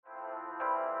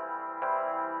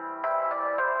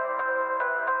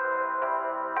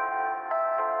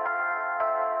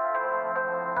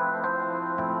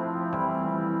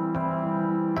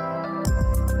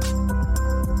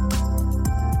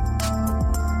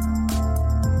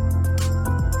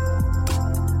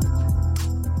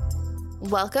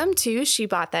Welcome to She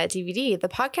Bought That DVD, the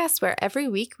podcast where every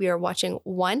week we are watching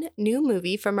one new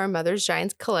movie from our Mother's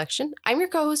Giants collection. I'm your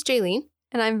co-host, Jaylene.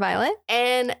 And I'm Violet.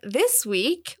 And this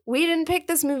week, we didn't pick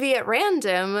this movie at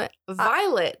random.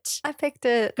 Violet I picked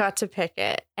it. got to pick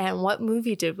it. And what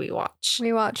movie did we watch?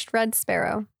 We watched Red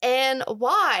Sparrow. And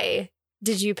why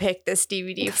did you pick this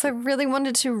DVD? Because I really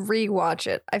wanted to rewatch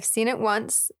it. I've seen it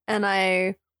once, and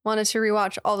I wanted to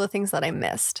rewatch all the things that I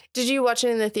missed. Did you watch it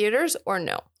in the theaters or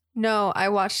no? No, I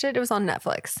watched it. It was on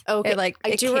Netflix. Okay,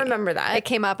 I do remember that. It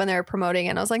came up and they were promoting it,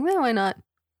 and I was like, no, why not?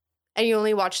 And you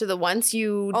only watched it the once?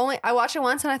 I watched it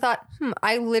once, and I thought,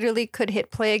 I literally could hit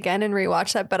play again and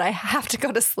rewatch that, but I have to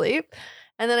go to sleep.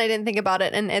 And then I didn't think about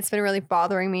it, and it's been really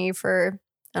bothering me for,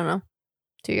 I don't know,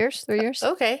 2 years, 3 years.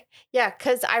 Okay. Yeah,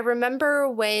 because I remember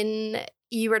when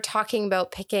you were talking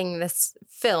about picking this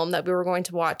film that we were going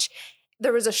to watch,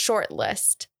 there was a short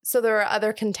list. So there were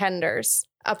other contenders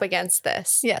up against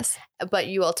this. Yes. But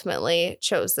you ultimately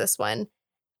chose this one.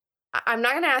 I'm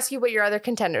not going to ask you what your other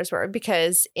contenders were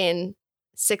because in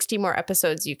 60 more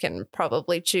episodes, you can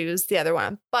probably choose the other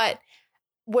one. But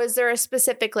was there a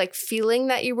specific feeling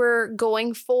that you were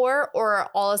going for, or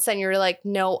all of a sudden you're like,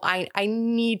 no, I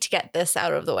need to get this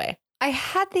out of the way? I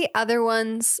had the other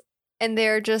ones, and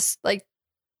they're just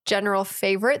general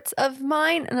favorites of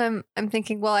mine, and I'm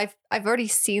thinking, well, I've already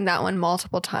seen that one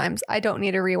multiple times. I don't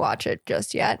need to rewatch it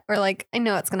just yet, or I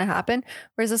know it's gonna happen.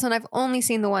 Whereas this one I've only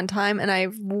seen the one time, and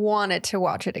I've wanted to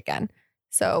watch it again.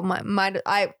 So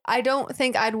I don't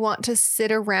think I'd want to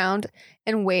sit around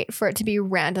and wait for it to be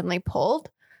randomly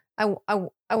pulled. I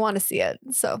want to see it,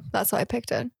 so that's why I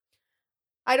picked it.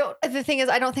 The thing is,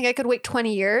 I don't think I could wait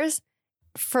 20 years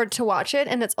to watch it,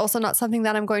 and it's also not something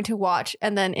that I'm going to watch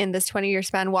and then in this 20-year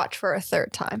span watch for a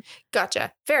third time.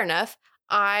 Gotcha. Fair enough.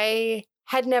 I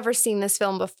had never seen this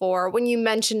film before. When you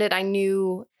mentioned it, I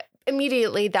knew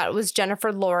immediately that it was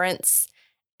Jennifer Lawrence,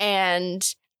 and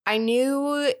I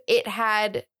knew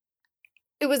it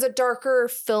was a darker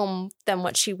film than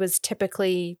what she was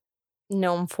typically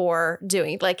known for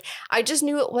doing. I just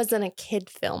knew it wasn't a kid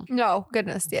film. No,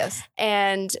 goodness, yes.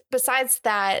 And besides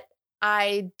that,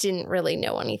 I didn't really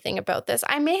know anything about this.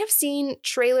 I may have seen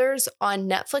trailers on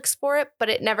Netflix for it, but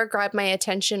it never grabbed my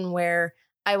attention where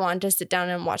I wanted to sit down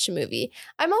and watch a movie.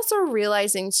 I'm also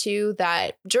realizing, too,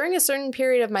 that during a certain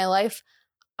period of my life,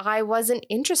 I wasn't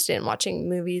interested in watching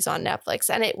movies on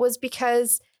Netflix. And it was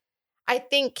because I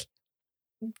think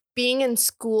being in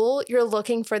school, you're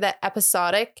looking for that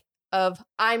episodic of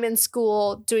I'm in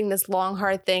school doing this long,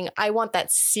 hard thing. I want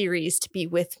that series to be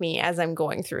with me as I'm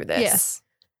going through this. Yes.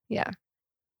 Yeah.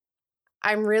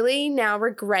 I'm really now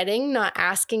regretting not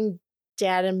asking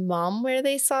Dad and Mom where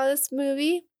they saw this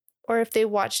movie or if they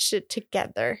watched it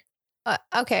together.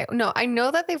 Okay. No, I know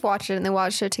that they've watched it and they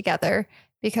watched it together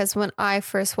because when I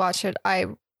first watched it, I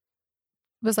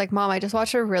was like, Mom, I just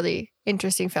watched a really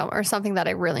interesting film or something that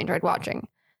I really enjoyed watching.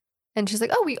 And she's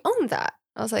like, oh, we own that.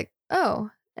 I was like, oh,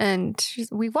 and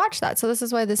we watched that. So this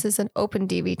is why this is an open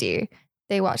DVD.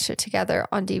 They watched it together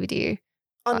on DVD.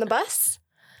 On the bus?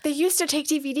 They used to take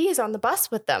DVDs on the bus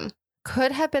with them.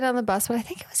 Could have been on the bus, but I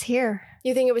think it was here.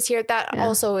 You think it was here? That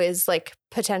also is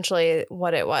potentially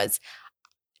what it was.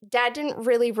 Dad didn't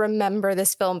really remember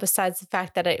this film besides the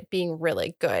fact that it being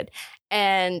really good.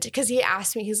 And because he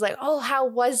asked me, he's like, oh, how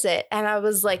was it? And I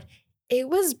was like, it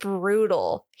was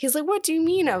brutal. He's like, what do you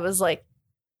mean? I was like,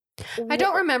 I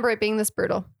don't remember it being this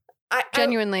brutal.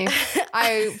 Genuinely.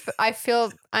 I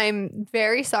feel I'm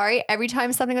very sorry. Every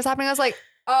time something was happening, I was like,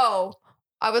 oh.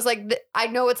 I was like, I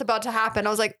know what's about to happen.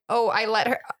 I was like, oh,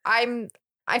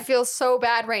 I feel so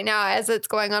bad right now as it's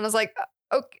going on. I was like,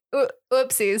 okay,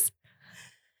 oopsies.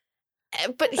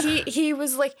 But he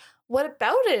was like, what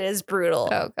about it is brutal?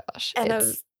 Oh gosh.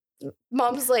 And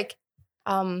Mom's like,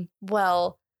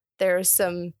 well, there's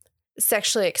some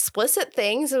sexually explicit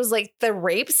things. It was like the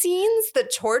rape scenes, the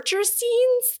torture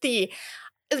scenes, the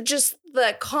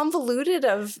convoluted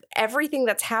of everything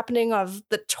that's happening of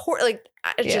the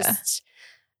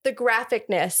the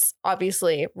graphicness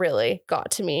obviously really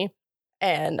got to me.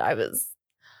 And I was,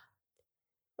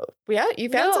 you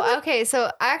found something? Okay, so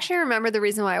I actually remember the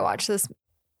reason why I watched this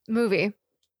movie.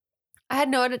 I had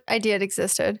no idea it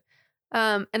existed.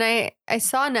 And I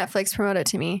saw Netflix promote it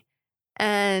to me.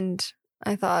 And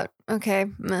I thought, okay,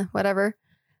 whatever.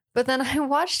 But then I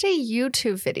watched a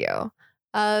YouTube video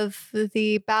of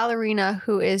the ballerina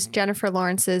who is Jennifer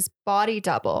Lawrence's body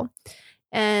double.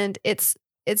 And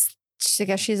I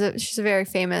guess she's a very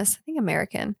famous, I think,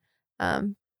 American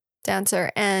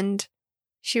dancer, and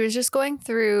she was just going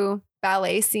through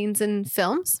ballet scenes in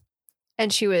films,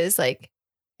 and she was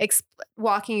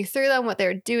walking you through them, what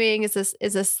they're doing. Is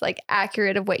this like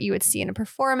accurate of what you would see in a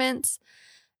performance?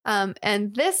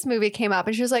 And this movie came up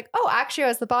and she was like, oh, actually I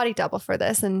was the body double for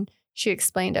this. And she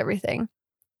explained everything.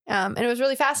 And it was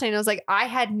really fascinating. I was like, I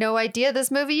had no idea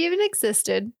this movie even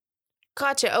existed.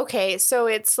 Gotcha. Okay. So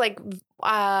it's like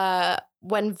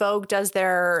when Vogue does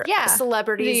their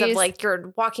celebrities of like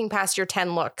you're walking past your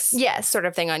 10 looks sort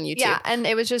of thing on YouTube. Yeah. And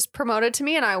it was just promoted to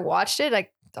me and I watched it. I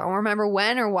don't remember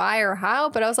when or why or how,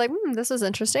 but I was like, this was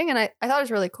interesting. And I thought it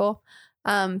was really cool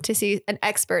to see an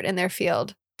expert in their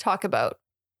field talk about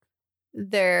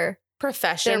their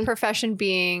profession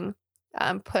being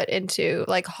put into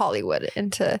like Hollywood,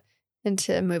 into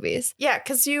movies. Yeah,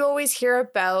 because you always hear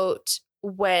about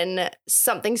when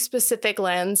something specific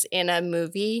lands in a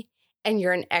movie and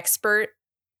you're an expert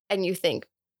and you think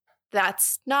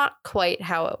that's not quite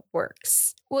how it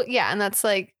works. Well, yeah, and that's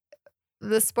like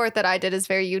the sport that I did is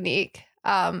very unique.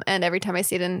 And every time I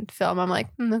see it in film, I'm like,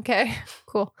 okay,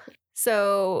 cool.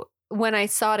 So when I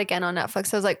saw it again on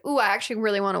Netflix, I was like, ooh, I actually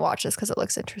really want to watch this because it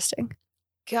looks interesting.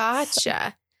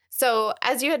 Gotcha. So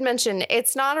as you had mentioned,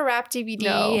 it's not a wrap DVD.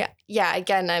 No. Yeah,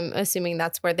 again, I'm assuming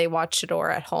that's where they watched it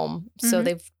or at home. So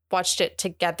they've watched it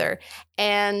together.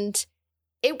 And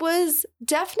it was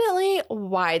definitely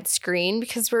widescreen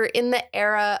because we're in the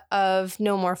era of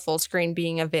no more full screen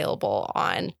being available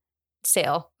on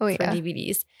sale for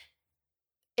DVDs.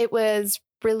 It was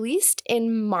released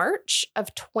in March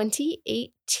of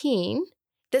 2018.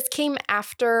 This came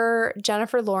after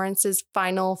Jennifer Lawrence's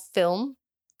final film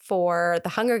for the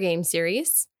Hunger Games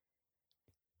series.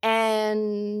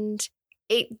 And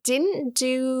it didn't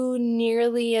do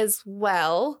nearly as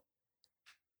well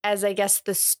as I guess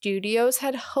the studios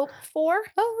had hoped for.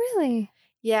 Oh, really?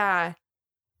 Yeah.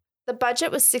 The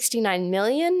budget was $69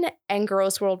 million and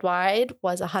gross worldwide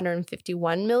was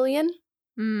 $151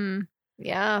 million.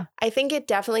 Yeah. I think it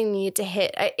definitely needed to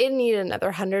hit, it needed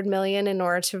another $100 million in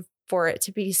order for it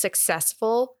to be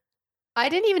successful. I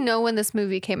didn't even know when this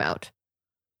movie came out.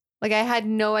 Like I had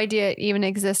no idea it even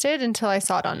existed until I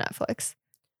saw it on Netflix.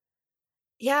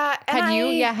 Yeah.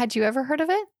 Had you ever heard of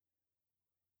it?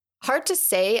 Hard to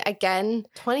say. Again,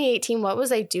 2018, what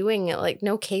was I doing? Like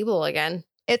no cable again.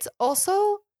 It's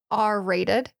also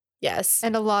R-rated. Yes.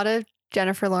 And a lot of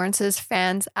Jennifer Lawrence's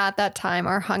fans at that time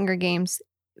are Hunger Games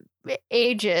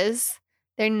ages.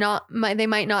 They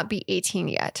might not be 18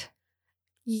 yet.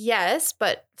 Yes,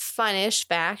 but funnish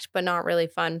fact, but not really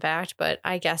fun fact. But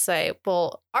I guess I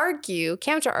will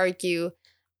counter argue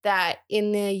that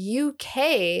in the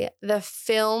UK, the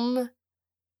film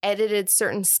edited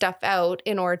certain stuff out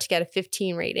in order to get a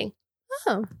 15 rating.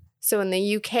 Oh. So in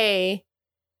the UK,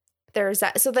 there's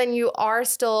that. So then you are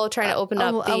still trying to open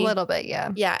up a little bit,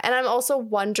 yeah. Yeah. And I'm also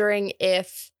wondering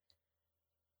if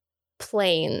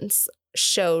Planes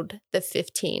showed the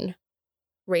 15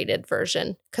 rated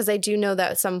version, because I do know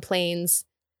that some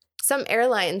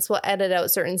airlines will edit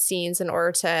out certain scenes in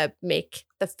order to make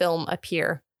the film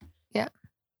appear. Yeah.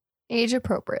 Age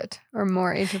appropriate or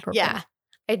more age appropriate. Yeah.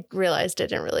 I realized I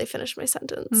didn't really finish my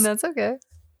sentence. That's okay.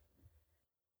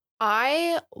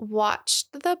 I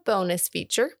watched the bonus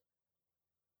feature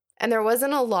and there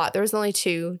wasn't a lot. There was only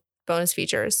 2 bonus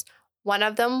features. One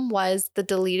of them was the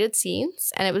deleted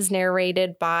scenes, and it was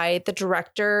narrated by the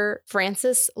director,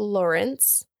 Francis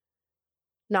Lawrence,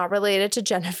 not related to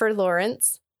Jennifer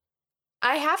Lawrence.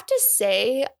 I have to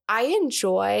say, I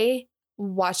enjoy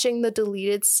watching the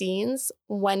deleted scenes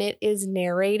when it is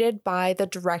narrated by the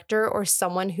director or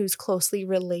someone who's closely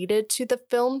related to the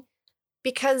film,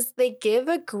 because they give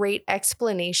a great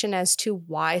explanation as to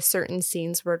why certain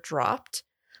scenes were dropped,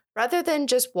 rather than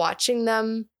just watching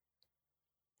them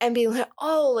and being like,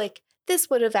 oh, like this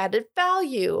would have added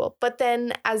value. But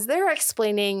then as they're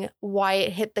explaining why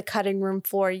it hit the cutting room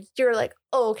floor, you're like,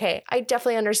 oh, okay, I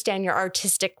definitely understand your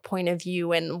artistic point of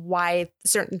view and why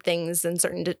certain things and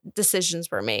certain decisions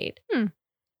were made.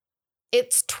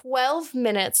 It's 12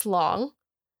 minutes long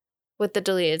with the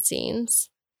deleted scenes.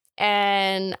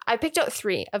 And I picked out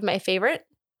 3 of my favorite.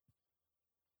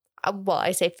 Well,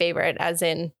 I say favorite as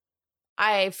in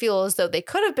I feel as though they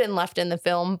could have been left in the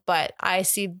film, but I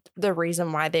see the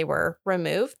reason why they were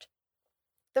removed.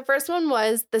 The first one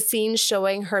was the scene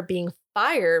showing her being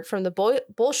fired from the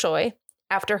Bolshoi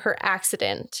after her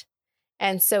accident.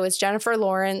 And so it's Jennifer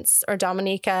Lawrence or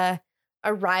Dominica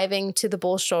arriving to the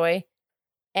Bolshoi,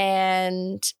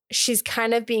 and she's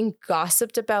kind of being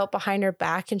gossiped about behind her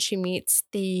back, and she meets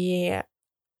the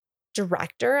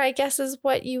director, I guess is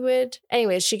what you would.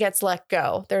 Anyways, she gets let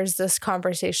go. There's this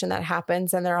conversation that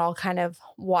happens and they're all kind of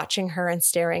watching her and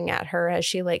staring at her as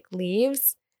she like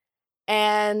leaves.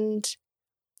 And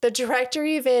The director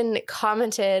even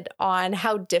commented on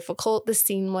how difficult the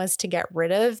scene was to get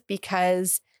rid of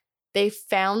because they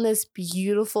found this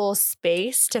beautiful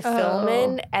space to film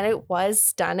in and it was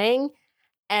stunning.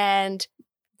 And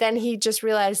then he just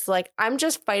realized, like, I'm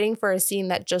just fighting for a scene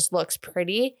that just looks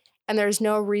pretty. And there's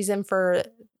no reason for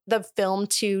the film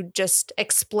to just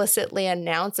explicitly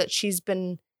announce that she's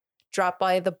been dropped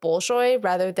by the Bolshoi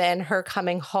rather than her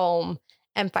coming home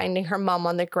and finding her mom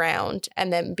on the ground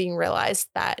and then being realized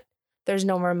that there's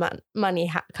no more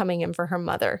money coming in for her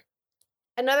mother.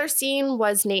 Another scene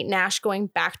was Nate Nash going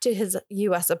back to his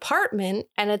U.S. apartment,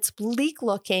 and it's bleak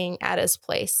looking at his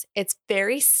place. It's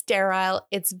very sterile.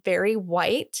 It's very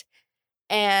white.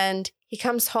 And he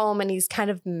comes home and he's kind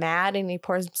of mad and he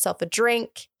pours himself a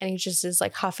drink and he just is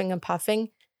like huffing and puffing.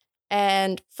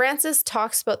 And Francis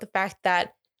talks about the fact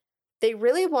that they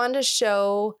really wanted to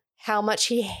show how much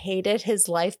he hated his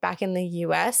life back in the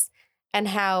US and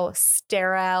how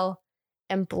sterile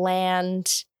and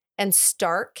bland and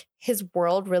stark his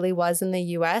world really was in the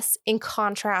US in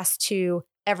contrast to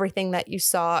everything that you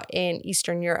saw in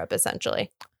Eastern Europe,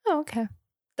 essentially. Oh, okay.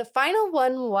 The final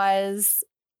one was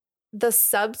the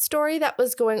sub-story that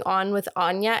was going on with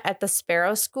Anya at the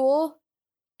Sparrow School.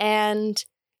 And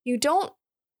you don't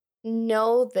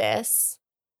know this,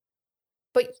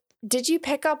 but did you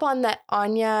pick up on that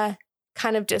Anya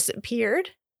kind of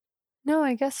disappeared? No,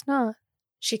 I guess not.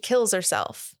 She kills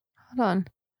herself. Hold on.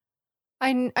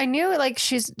 I knew like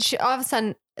she all of a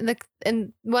sudden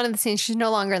in one of the scenes she's no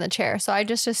longer in the chair, so I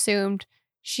just assumed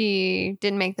she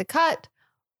didn't make the cut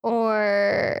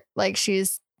or like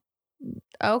she's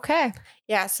okay.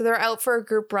 Yeah, so they're out for a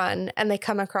group run and they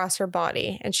come across her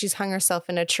body and she's hung herself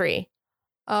in a tree.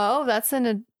 Oh, that's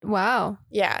wow.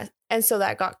 Yeah, and so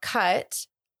that got cut.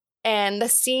 And the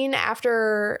scene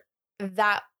after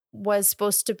that was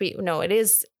supposed to be, no, it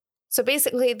is. So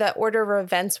basically the order of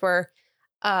events were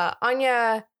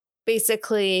Anya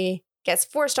basically gets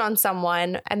forced on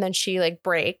someone and then she like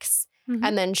breaks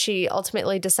and then she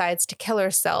ultimately decides to kill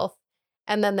herself.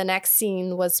 And then the next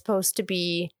scene was supposed to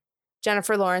be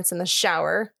Jennifer Lawrence in the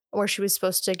shower where she was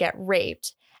supposed to get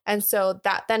raped. And so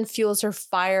that then fuels her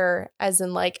fire as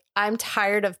in like, I'm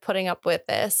tired of putting up with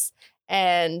this.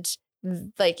 And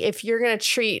like, if you're going to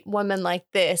treat women like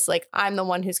this, like I'm the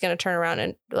one who's going to turn around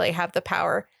and like have the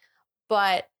power.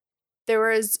 But there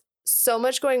was so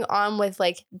much going on with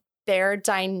like their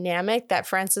dynamic that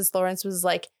Francis Lawrence was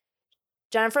like,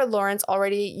 Jennifer Lawrence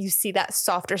already, you see that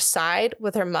softer side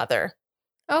with her mother.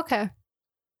 Okay.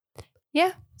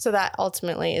 Yeah. So that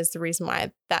ultimately is the reason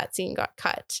why that scene got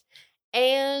cut.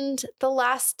 And the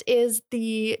last is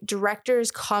the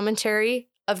director's commentary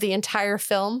of the entire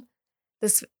film.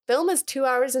 This film is 2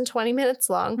 hours and 20 minutes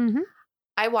long.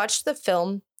 I watched the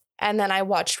film and then I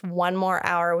watched one more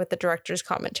hour with the director's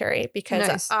commentary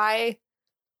because I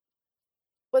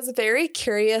was very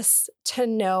curious to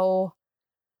know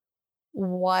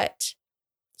what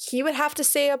he would have to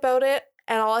say about it.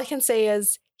 And all I can say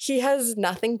is he has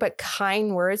nothing but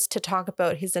kind words to talk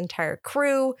about his entire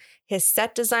crew, his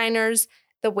set designers,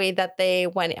 the way that they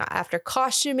went after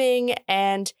costuming,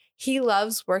 and he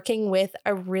loves working with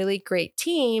a really great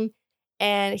team.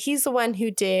 And he's the one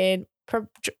who did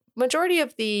majority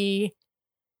of the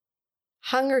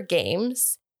Hunger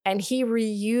Games, and he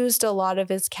reused a lot of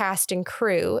his cast and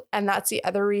crew. And that's the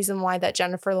other reason why that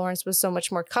Jennifer Lawrence was so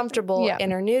much more comfortable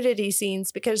in her nudity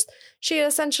scenes, because she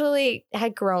essentially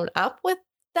had grown up with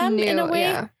them in a way.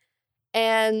 Yeah.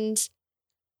 And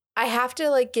I have to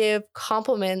like give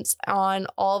compliments on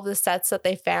all of the sets that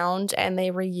they found and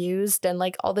they reused and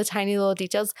like all the tiny little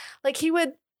details. Like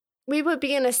we would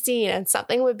be in a scene and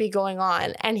something would be going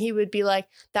on and he would be like,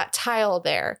 that tile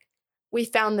there. We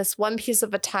found this one piece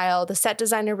of a tile. The set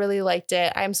designer really liked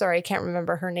it. I'm sorry, I can't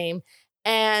remember her name.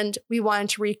 And we wanted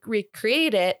to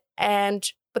recreate it.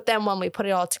 But then when we put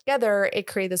it all together, it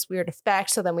created this weird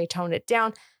effect. So then we toned it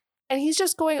down. And he's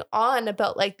just going on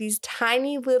about like these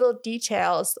tiny little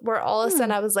details where all of a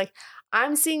sudden I was like,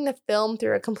 I'm seeing the film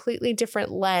through a completely different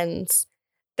lens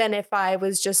than if I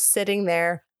was just sitting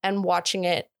there and watching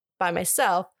it by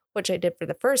myself, which I did for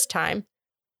the first time.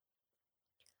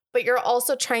 But you're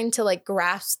also trying to like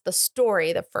grasp the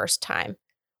story the first time.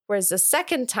 Whereas the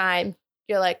second time,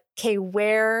 you're like, okay,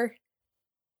 where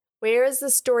is the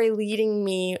story leading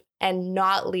me and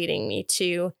not leading me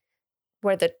to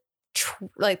where the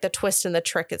twist and the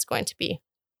trick is going to be.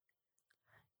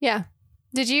 Yeah.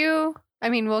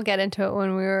 We'll get into it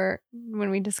when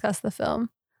we discuss the film.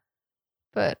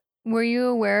 But were you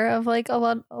aware of like a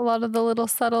lot of the little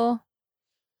subtle?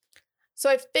 So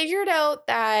I figured out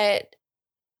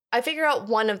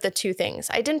one of the two things.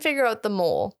 I didn't figure out the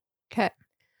mole. Okay.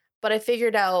 but I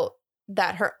figured out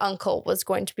that her uncle was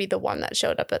going to be the one that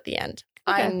showed up at the end.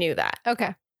 Okay. I knew that.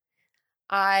 Okay.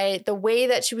 The way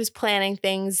that she was planning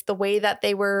things, the way that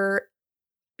they were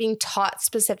being taught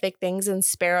specific things in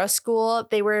Sparrow School,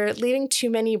 they were leaving too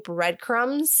many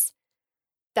breadcrumbs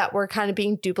that were kind of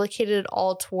being duplicated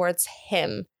all towards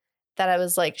him, that I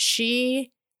was like,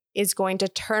 she is going to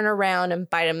turn around and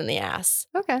bite him in the ass.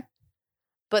 Okay.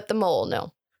 But the mole,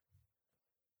 no.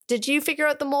 Did you figure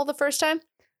out the mole the first time?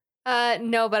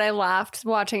 No, but I laughed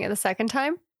watching it the second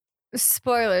time.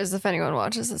 Spoilers if anyone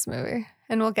watches this movie.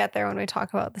 And we'll get there when we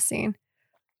talk about the scene.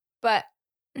 But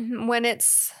when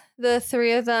it's the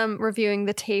three of them reviewing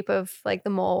the tape of like the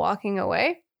mole walking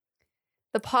away,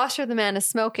 the posture of the man is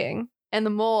smoking and the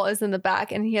mole is in the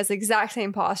back and he has the exact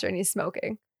same posture and he's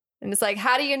smoking. And it's like,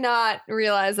 how do you not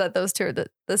realize that those two are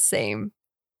the same,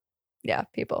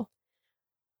 people?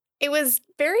 It was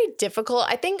very difficult.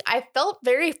 I think I felt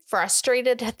very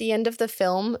frustrated at the end of the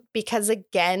film because,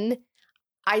 again,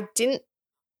 I didn't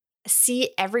see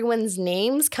everyone's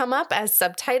names come up as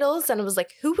subtitles. And I was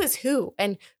like, who is who?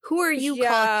 And who are you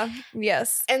calling?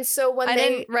 Yes. And so when I they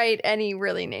didn't write any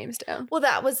really names down. Well,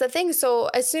 that was the thing. So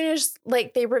as soon as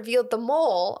like they revealed the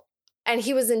mole and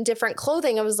he was in different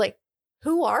clothing, I was like,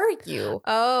 who are you?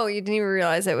 Oh, you didn't even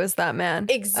realize it was that man.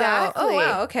 Exactly. Oh,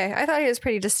 wow. Okay. I thought he was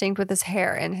pretty distinct with his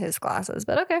hair and his glasses,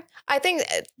 but okay. I think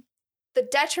the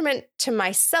detriment to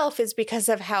myself is because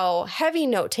of how heavy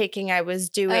note taking I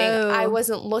was doing. I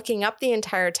wasn't looking up the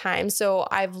entire time. So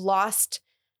I've lost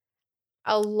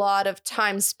a lot of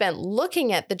time spent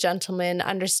looking at the gentleman,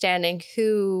 understanding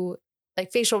who,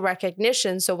 like facial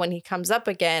recognition. So when he comes up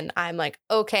again, I'm like,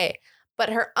 okay. But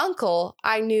her uncle,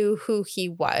 I knew who he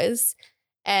was.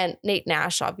 And Nate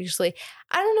Nash, obviously.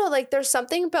 I don't know, like there's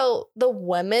something about the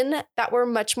women that were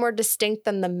much more distinct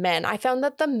than the men. I found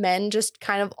that the men just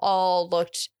kind of all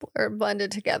looked or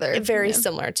blended together. Very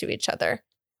similar to each other.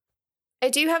 I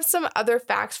do have some other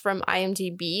facts from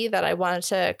IMDb that I wanted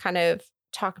to kind of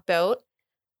talk about.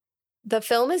 The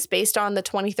film is based on the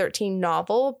 2013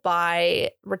 novel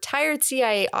by retired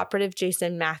CIA operative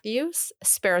Jason Matthews.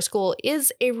 Sparrow School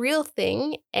is a real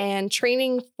thing, and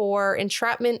training for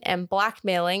entrapment and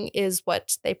blackmailing is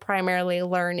what they primarily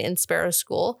learn in Sparrow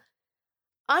School.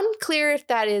 Unclear if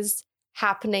that is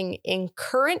happening in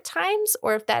current times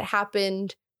or if that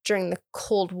happened during the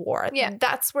Cold War. Yeah.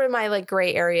 That's where my like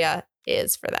gray area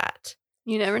is for that.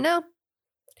 You never know.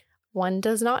 One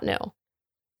does not know.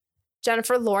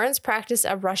 Jennifer Lawrence practiced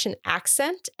a Russian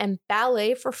accent and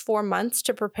ballet for 4 months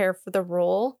to prepare for the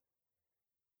role.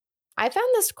 I found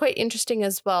this quite interesting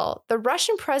as well. The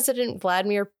Russian president,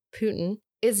 Vladimir Putin,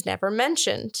 is never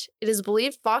mentioned. It is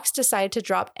believed Fox decided to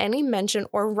drop any mention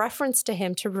or reference to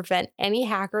him to prevent any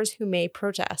hackers who may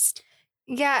protest.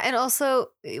 Yeah, and also,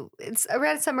 I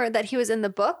read somewhere that he was in the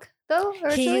book, though,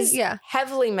 originally. He's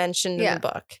heavily mentioned in the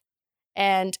book.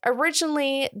 And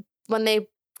originally, when they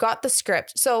got the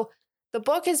script, so the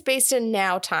book is based in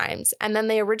now times, and then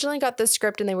they originally got the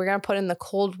script and they were going to put in the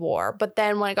Cold War. But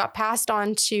then when it got passed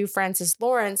on to Francis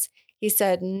Lawrence, he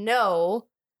said, no,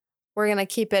 we're going to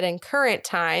keep it in current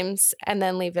times and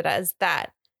then leave it as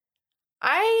that.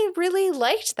 I really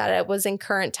liked that it was in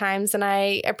current times, and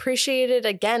I appreciated,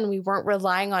 again, we weren't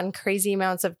relying on crazy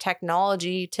amounts of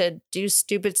technology to do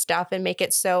stupid stuff and make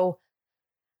it so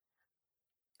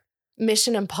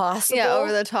Mission Impossible. Yeah,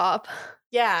 over the top.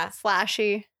 Yeah.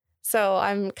 Flashy. So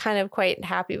I'm kind of quite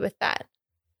happy with that.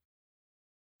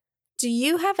 Do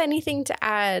you have anything to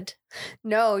add?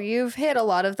 No, you've hit a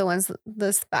lot of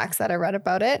the facts that I read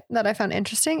about it that I found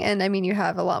interesting. And I mean, you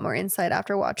have a lot more insight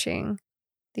after watching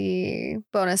the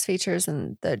bonus features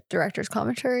and the director's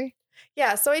commentary.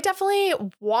 Yeah, so I definitely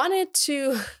wanted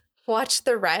to watch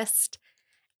the rest.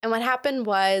 And what happened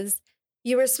was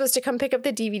you were supposed to come pick up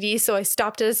the DVD. So I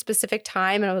stopped at a specific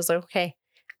time and I was like, okay,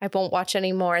 I won't watch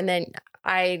anymore. And then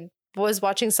I was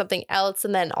watching something else,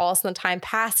 and then all of a sudden time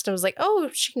passed and I was like, oh,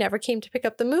 she never came to pick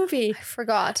up the movie. I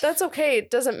forgot. That's okay.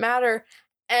 It doesn't matter.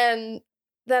 And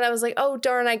then I was like, oh,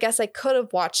 darn, I guess I could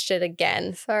have watched it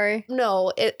again. Sorry.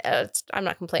 No, I'm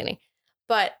not complaining.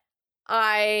 But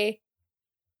I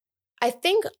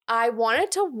think I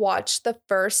wanted to watch the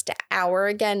first hour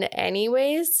again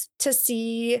anyways to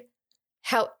see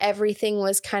how everything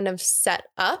was kind of set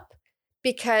up,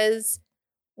 because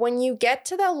when you get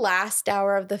to the last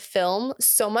hour of the film,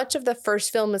 so much of the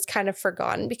first film is kind of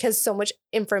forgotten because so much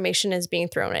information is being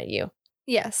thrown at you.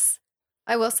 Yes.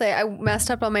 I will say I messed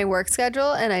up on my work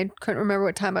schedule and I couldn't remember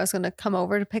what time I was going to come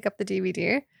over to pick up the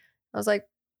DVD. I was like,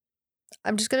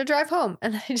 I'm just going to drive home.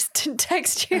 And I just didn't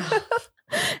text you.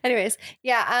 Anyways,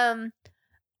 yeah.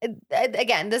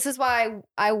 again, this is why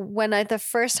the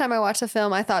first time I watched the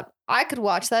film, I thought I could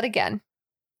watch that again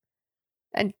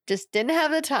and just didn't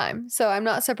have the time. So I'm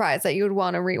not surprised that you would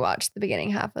want to rewatch the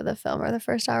beginning half of the film or the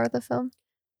first hour of the film.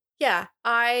 Yeah,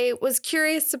 I was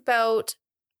curious about,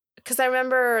 because I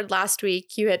remember last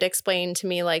week you had explained to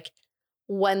me like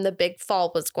when the big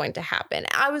fall was going to happen.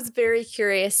 I was very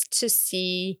curious to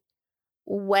see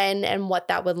when and what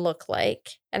that would look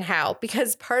like and how,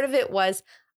 because part of it was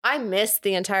I missed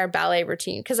the entire ballet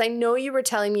routine because I know you were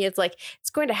telling me it's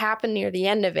going to happen near the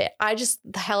end of it. I just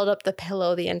held up the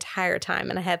pillow the entire time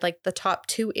and I had like the top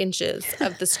 2 inches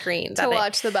of the screen to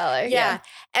watch the ballet. Yeah.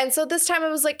 And so this time I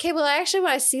was like, okay, well, I actually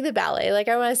want to see the ballet. Like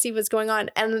I want to see what's going on.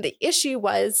 And the issue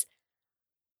was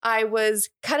I was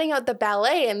cutting out the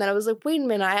ballet and then I was like, wait a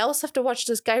minute, I also have to watch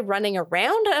this guy running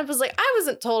around. And I was like, I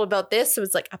wasn't told about this. So it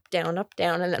was like up, down,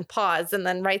 and then pause and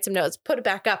then write some notes, put it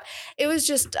back up. It was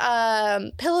just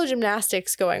pillow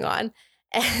gymnastics going on.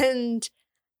 And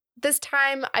this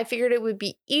time I figured it would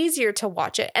be easier to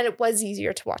watch it. And it was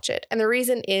easier to watch it. And the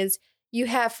reason is you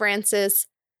have Frances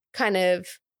kind of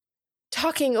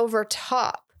talking over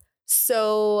top.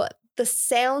 So the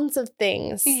sounds of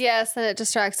things. Yes, and it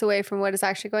distracts away from what is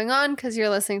actually going on because you're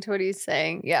listening to what he's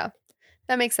saying. Yeah,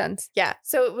 that makes sense. Yeah,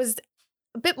 so it was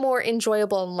a bit more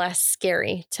enjoyable and less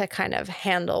scary to kind of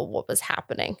handle what was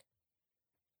happening.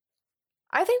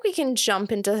 I think we can jump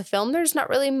into the film. There's not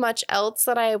really much else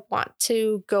that I want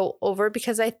to go over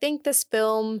because I think this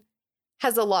film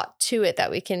has a lot to it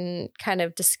that we can kind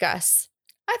of discuss.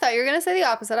 I thought you were going to say the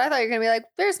opposite. I thought you were going to be like,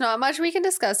 there's not much we can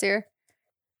discuss here.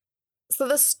 So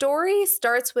the story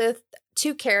starts with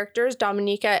 2 characters,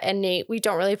 Dominica and Nate. We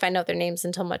don't really find out their names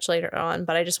until much later on,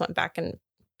 but I just went back and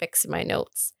fixed my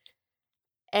notes.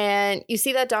 And you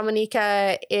see that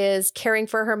Dominica is caring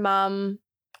for her mom.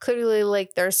 Clearly,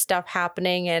 like, there's stuff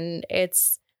happening and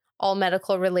it's all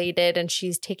medical related and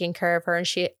she's taking care of her and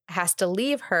she has to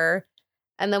leave her.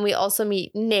 And then we also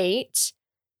meet Nate,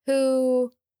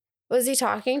 who, was he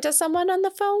talking to someone on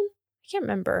the phone? I can't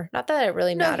remember. Not that it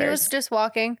really matters. No, he was just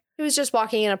walking. He was just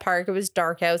walking in a park. It was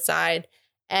dark outside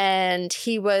and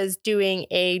he was doing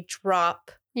a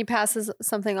drop. He passes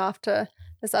something off to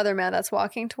this other man that's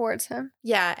walking towards him.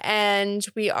 Yeah. And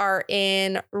we are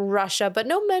in Russia, but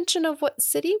no mention of what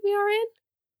city we are in.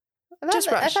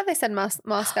 I thought they said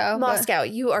Moscow. Moscow.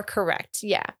 You are correct.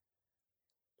 Yeah.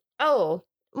 Oh,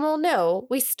 well, no.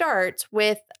 We start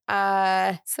with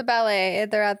it's the ballet.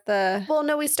 They're at the... Well,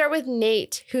 no, we start with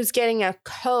Nate, who's getting a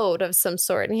code of some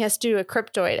sort, and he has to do a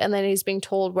cryptoid, and then he's being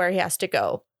told where he has to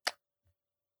go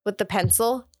with the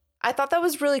pencil. I thought that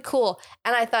was really cool.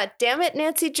 And I thought, damn it,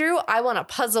 Nancy Drew, I want a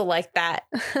puzzle like that.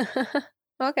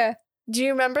 Okay. Do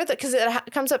you remember that? Because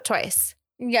it comes up twice.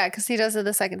 Yeah, because he does it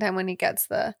the second time when he gets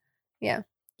the... Yeah.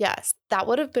 Yes, that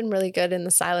would have been really good in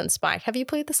The Silent Spy. Have you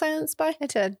played The Silent Spy? I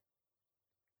did.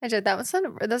 That's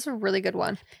a really good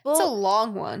one. Well, it's a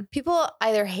long one. People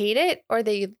either hate it or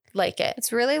they like it.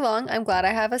 It's really long. I'm glad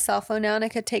I have a cell phone now and I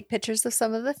could take pictures of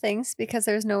some of the things because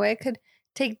there's no way I could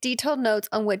take detailed notes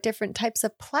on what different types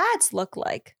of plaids look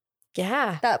like.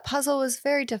 Yeah. That puzzle was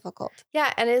very difficult.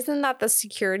 Yeah. And isn't that the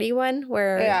security one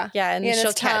where, and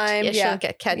she'll catch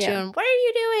you and what are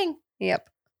you doing? Yep.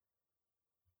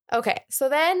 Okay. So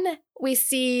then we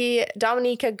see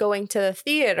Dominica going to the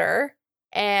theater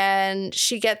and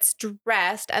she gets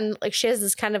dressed and like she has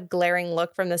this kind of glaring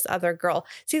look from this other girl.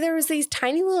 See, there was these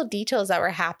tiny little details that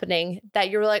were happening that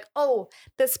you were like, oh,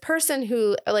 this person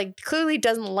who like clearly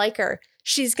doesn't like her,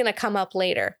 she's going to come up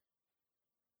later.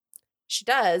 She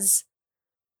does,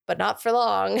 but not for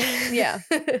long. Yeah.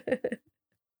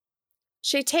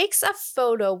 She takes a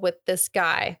photo with this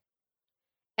guy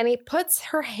and he puts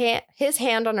his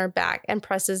hand on her back and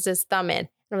presses his thumb in. And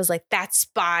I was like, that's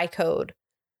spy code.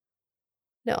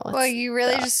 No. Well, you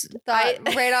really just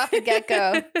thought right off the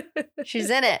get-go,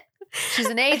 she's in it. She's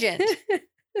an agent.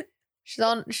 She's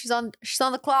on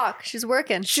the clock. She's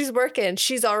working. She's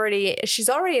already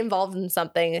involved in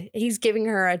something. He's giving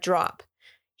her a drop.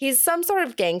 He's some sort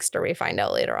of gangster, we find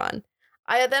out later on.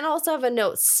 I then also have a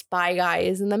note, spy guy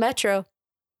is in the metro.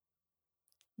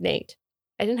 Nate.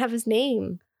 I didn't have his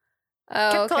name. Oh,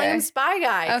 I kept calling him spy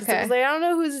guy. Okay. I was like, I don't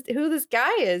know who this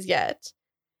guy is yet.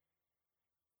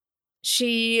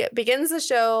 She begins the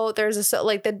show. There's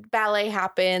the ballet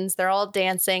happens. They're all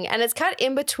dancing. And it's kind of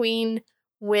in between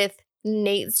with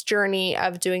Nate's journey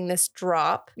of doing this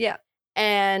drop. Yeah.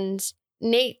 And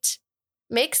Nate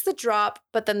makes the drop,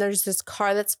 but then there's this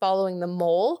car that's following the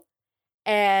mole.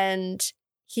 And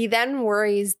he then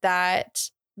worries that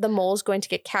the mole is going to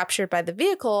get captured by the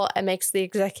vehicle and makes the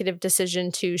executive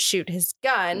decision to shoot his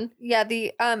gun. Yeah,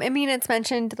 I mean, it's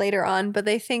mentioned later on, but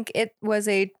they think it was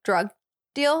a drug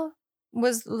deal.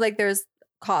 Was like there's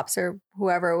cops or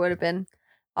whoever it would have been,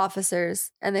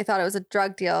 officers, and they thought it was a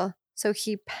drug deal. So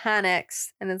he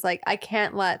panics and is like, I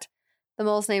can't let, the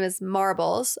mole's name is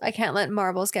Marbles. I can't let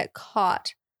Marbles get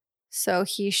caught. So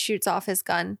he shoots off his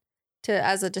gun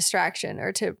as a distraction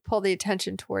or to pull the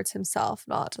attention towards himself,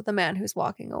 not the man who's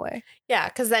walking away. Yeah,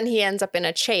 because then he ends up in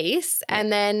a chase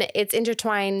and then it's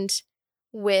intertwined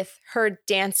with her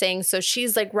dancing. So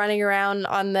she's like running around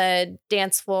on the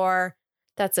dance floor.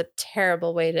 That's a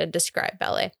terrible way to describe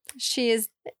ballet. She is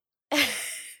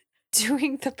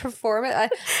doing the performance.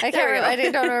 I can't remember. I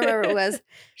don't remember what it was.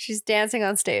 She's dancing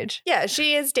on stage. Yeah,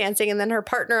 she is dancing. And then her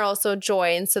partner also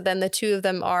joins. So then the two of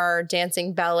them are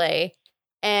dancing ballet.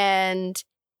 And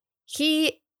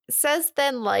he says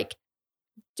then like,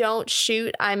 don't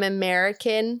shoot, I'm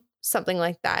American, something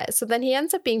like that. So then he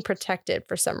ends up being protected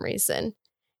for some reason.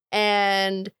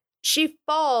 And she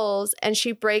falls and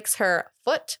she breaks her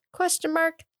foot,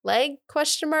 leg,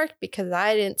 because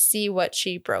I didn't see what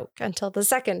she broke until the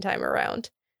second time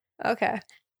around. Okay.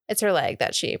 It's her leg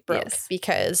that she broke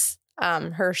because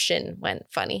her shin went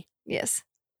funny. Yes.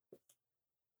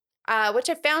 Which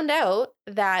I found out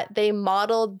that they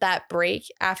modeled that break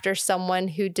after someone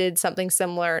who did something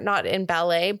similar, not in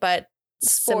ballet, but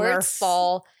similar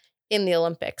fall in the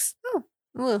Olympics. Oh,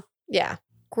 ugh. Yeah.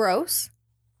 Gross.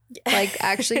 Like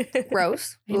actually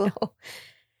gross. I know.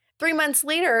 3 months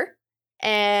later,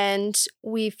 and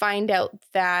we find out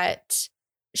that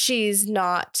she's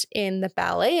not in the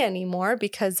ballet anymore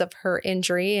because of her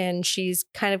injury, and she's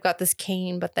kind of got this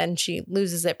cane, but then she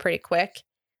loses it pretty quick.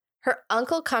 Her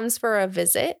uncle comes for a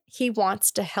visit. He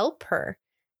wants to help her,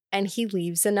 and he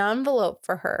leaves an envelope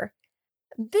for her.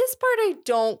 This part I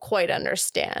don't quite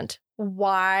understand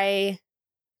why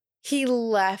he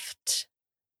left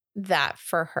that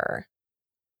for her.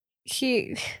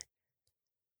 He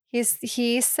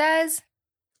says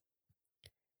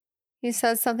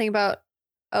something about,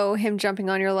 oh, him jumping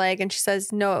on your leg, and she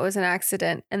says, no, it was an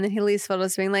accident. And then he leaves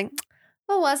photos being like,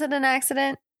 oh, was it an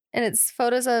accident? And it's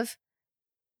photos of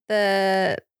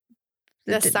the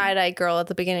side-eye girl at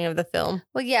the beginning of the film.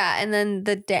 Well, yeah, and then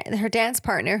her dance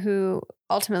partner who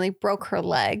ultimately broke her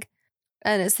leg,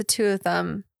 and it's the two of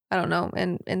them, I don't know,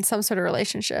 in some sort of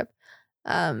relationship.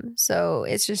 So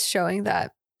it's just showing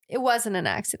that it wasn't an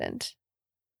accident.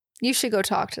 You should go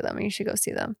talk to them. You should go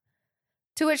see them.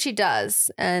 To which she does,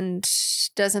 and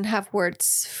doesn't have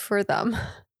words for them.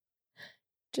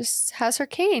 Just has her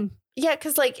cane. Yeah,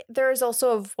 because like there's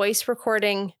also a voice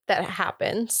recording that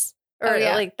happens, or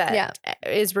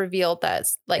is revealed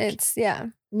that's like it's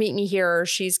meet me here, or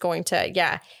she's going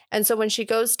to And so when she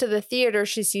goes to the theater,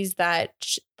 she sees that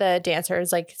the dancer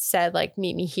has like said like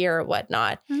meet me here or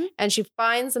whatnot, and she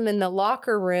finds them in the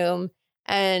locker room,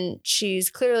 and she's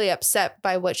clearly upset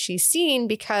by what she's seen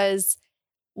because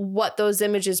what those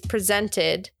images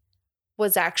presented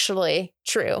was actually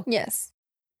true. Yes.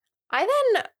 I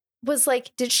then was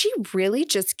like, did she really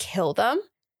just kill them?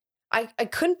 I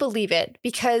couldn't believe it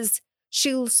because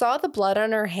she saw the blood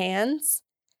on her hands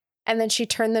and then she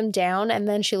turned them down and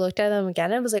then she looked at them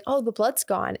again and was like, oh, the blood's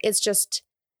gone.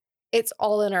 It's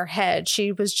all in her head.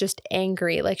 She was just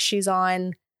angry. Like she's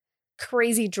on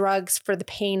crazy drugs for the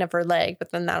pain of her leg.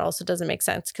 But then that also doesn't make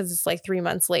sense because it's like 3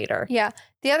 months later. Yeah.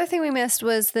 The other thing we missed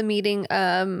was the meeting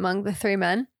among the three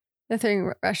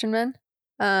Russian men,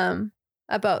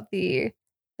 about the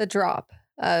drop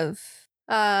of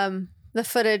the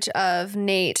footage of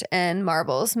Nate and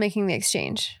Marbles making the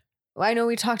exchange. Well, I know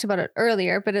we talked about it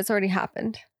earlier, but it's already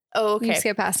happened. Oh, okay. You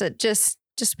skip past it. Just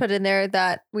put in there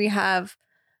that we have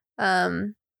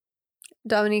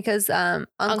Dominica's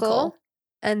uncle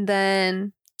and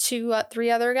then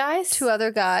three other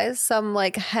guys, some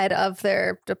like head of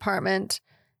their department,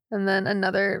 and then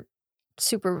another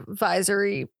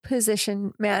supervisory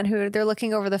position man who they're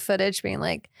looking over the footage being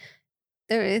like,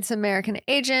 it's American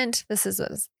agent. This is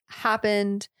what's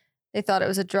happened. They thought it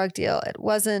was a drug deal. It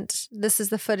wasn't. This is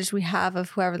the footage we have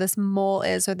of whoever this mole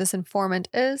is or this informant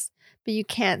is, but you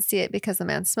can't see it because the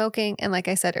man's smoking. And like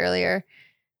I said earlier,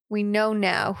 we know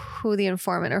now who the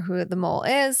informant or who the mole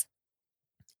is.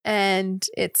 And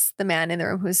it's the man in the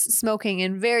room who's smoking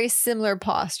in very similar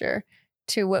posture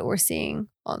to what we're seeing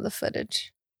on the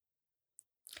footage.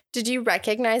 Did you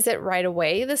recognize it right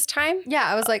away this time? Yeah,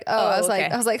 I was like,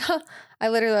 huh. I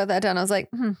literally wrote that down. I was like,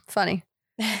 funny.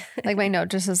 Like my note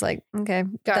just is like, okay,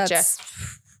 gotcha.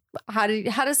 How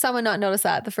does someone not notice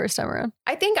that the first time around?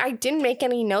 I think I didn't make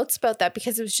any notes about that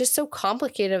because it was just so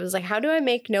complicated. It was like, how do I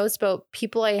make notes about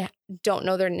people I don't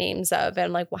know their names of?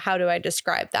 And like, how do I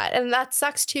describe that? And that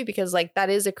sucks too, because like that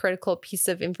is a critical piece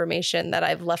of information that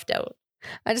I've left out.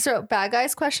 I just wrote bad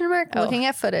guys ? Looking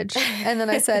at footage. And then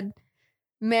I said,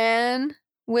 man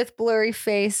with blurry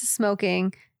face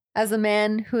smoking as a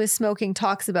man who is smoking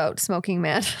talks about smoking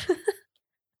man.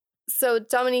 So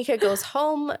Dominica goes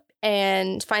home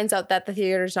and finds out that the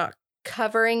theater's not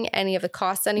covering any of the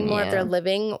costs anymore of their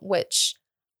living, which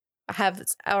have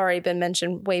already been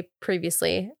mentioned way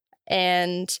previously.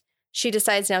 And she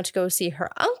decides now to go see her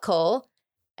uncle,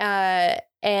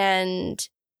 and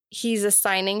he's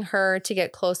assigning her to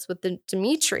get close with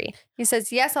Dimitri. He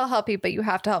says, yes, I'll help you, but you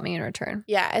have to help me in return.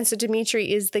 Yeah. And so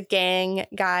Dimitri is the gang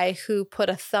guy who put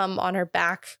a thumb on her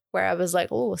back, where I was like,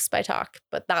 oh, spy talk.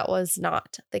 But that was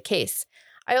not the case.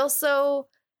 I also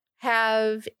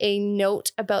have a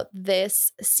note about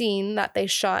this scene that they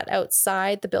shot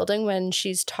outside the building when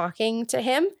she's talking to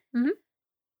him. Mm-hmm.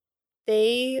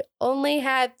 They only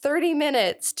had 30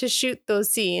 minutes to shoot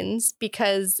those scenes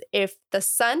because if the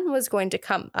sun was going to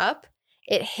come up,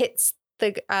 it hits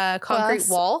the concrete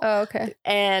wall. Oh, okay.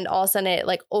 And all of a sudden it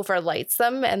like overlights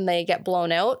them and they get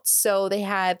blown out. So they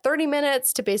had 30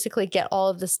 minutes to basically get all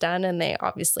of this done, and they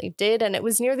obviously did. And it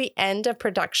was near the end of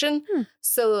production.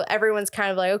 So everyone's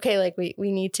kind of like, okay, like we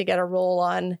need to get a roll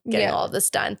on getting all of this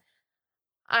done.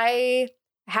 I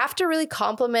have to really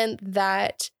compliment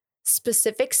that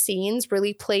specific scenes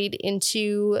really played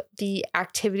into the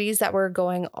activities that were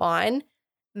going on.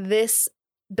 This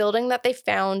building that they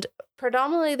found,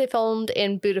 predominantly they filmed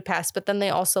in Budapest, but then they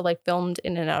also like filmed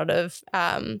in and out of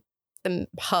the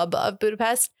hub of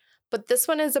Budapest. But this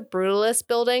one is a brutalist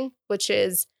building, which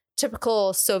is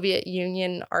typical Soviet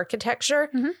Union architecture.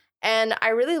 Mm-hmm. And I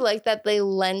really like that they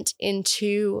lent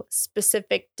into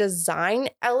specific design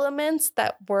elements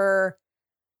that were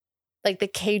like the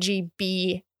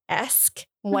KGB-esque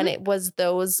when it was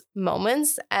those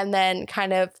moments. And then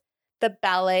kind of the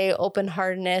ballet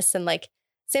open-heartedness and like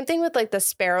same thing with like the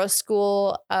Sparrow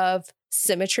school of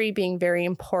symmetry being very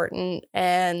important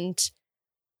and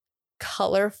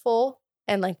colorful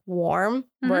and like warm,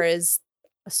 whereas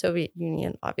the Soviet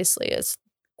Union obviously is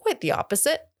quite the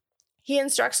opposite. He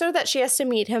instructs her that she has to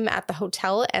meet him at the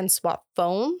hotel and swap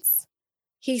phones.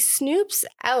 He snoops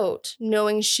out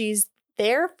knowing she's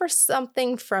there for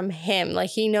something from him. Like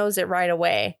he knows it right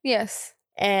away. Yes.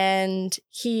 And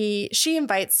she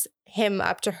invites him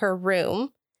up to her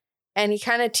room. And he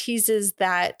kind of teases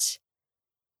that,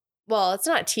 well, it's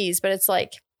not tease, but it's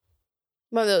like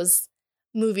one of those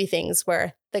movie things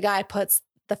where the guy puts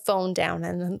the phone down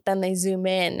and then they zoom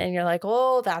in and you're like,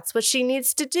 oh, that's what she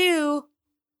needs to do.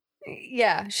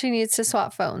 Yeah, she needs to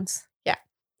swap phones. Yeah.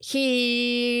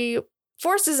 He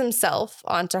forces himself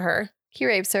onto her. He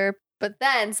rapes her, but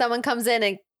then someone comes in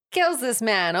and kills this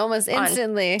man almost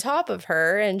instantly. On top of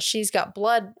her, and she's got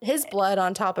his blood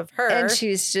on top of her. And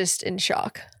she's just in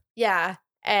shock. Yeah.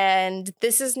 And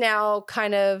this is now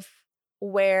kind of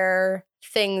where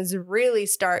things really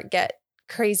get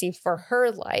crazy for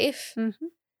her life,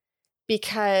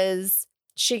 because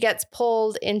she gets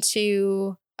pulled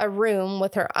into a room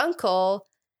with her uncle,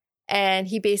 and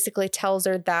he basically tells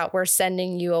her that we're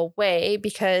sending you away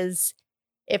because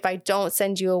if I don't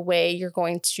send you away, you're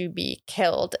going to be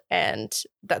killed. And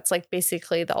that's like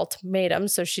basically the ultimatum.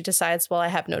 So she decides, well, I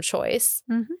have no choice.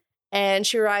 And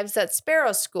she arrives at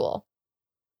Sparrow School.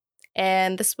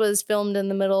 And this was filmed in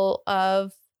the middle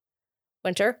of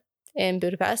winter in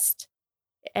Budapest.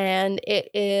 And it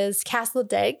is Castle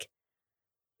Dag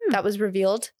that was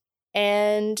revealed.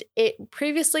 And it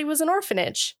previously was an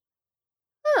orphanage.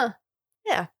 Huh.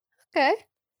 Yeah. Okay.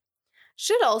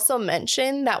 Should also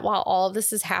mention that while all of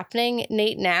this is happening,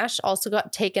 Nate Nash also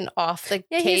got taken off the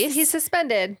case. He's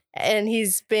suspended. And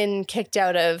he's been kicked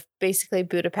out of basically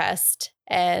Budapest.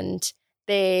 And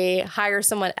they hire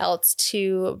someone else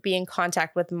to be in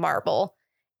contact with Marble.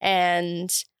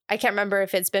 And I can't remember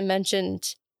if it's been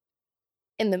mentioned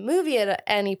in the movie at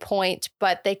any point,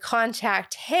 but they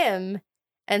contact him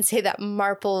and say that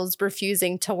Marble's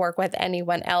refusing to work with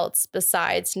anyone else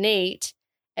besides Nate.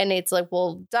 And Nate's like,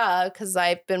 well, duh, because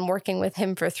I've been working with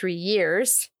him for 3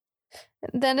 years.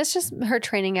 Then it's just her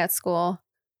training at school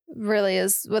really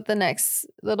is what the next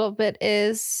little bit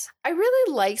is. I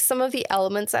really like some of the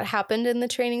elements that happened in the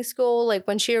training school. Like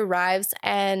when she arrives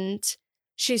and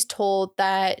she's told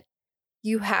that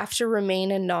you have to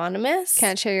remain anonymous.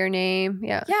 Can't share your name.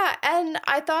 Yeah. Yeah. And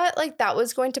I thought like that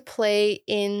was going to play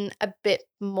in a bit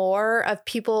more of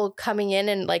people coming in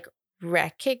and like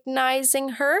recognizing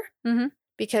her.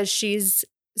 Because she's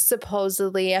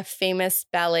supposedly a famous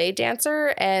ballet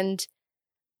dancer, and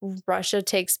Russia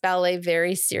takes ballet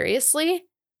very seriously.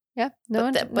 Yeah. No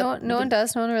one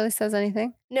does. No one really says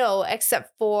anything. No,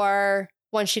 except for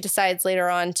when she decides later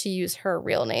on to use her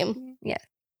real name. Yeah.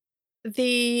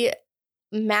 The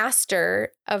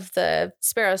master of the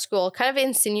Sparrow School kind of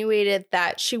insinuated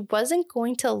that she wasn't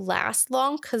going to last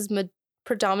long because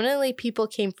predominantly people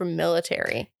came from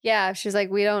military. Yeah. She's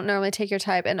like, we don't normally take your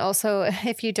type. And also,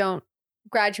 if you don't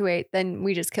graduate, then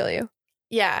we just kill you.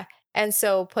 Yeah. And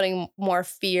so putting more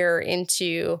fear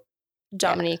into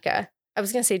Dominica. Yeah. I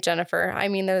was going to say Jennifer. I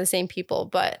mean, they're the same people,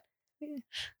 but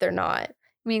they're not.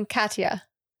 I mean, Katya.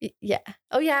 Yeah.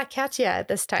 Oh, yeah. Katya at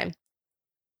this time.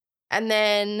 And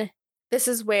then this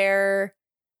is where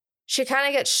she kind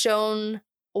of gets shown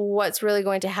what's really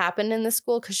going to happen in the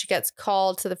school, because she gets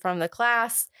called to the front of the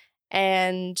class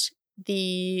and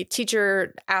the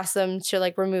teacher asks them to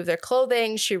like remove their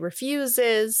clothing. She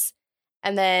refuses.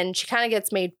 And then she kind of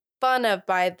gets made fun of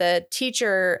by the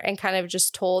teacher and kind of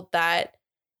just told that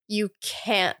you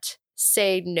can't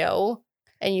say no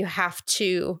and you have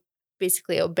to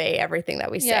basically obey everything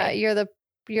that we say. Yeah,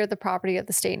 you're the property of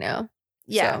the state now.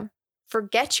 Yeah. So.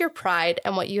 Forget your pride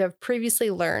and what you have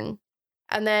previously learned.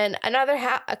 And then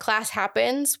a class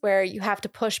happens where you have to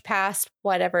push past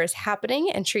whatever is happening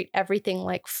and treat everything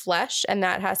like flesh. And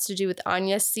that has to do with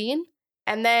Anya's scene.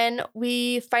 And then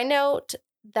we find out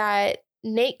that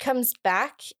Nate comes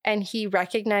back and he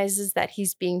recognizes that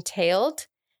he's being tailed,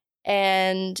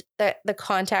 and that the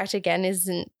contact again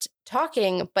isn't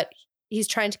talking, but he's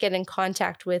trying to get in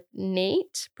contact with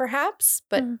Nate, perhaps.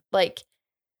 But like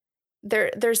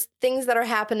there's things that are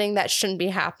happening that shouldn't be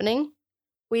happening.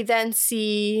 We then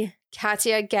see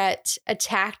Katya get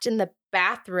attacked in the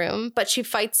bathroom, but she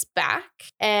fights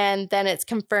back. And then it's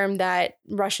confirmed that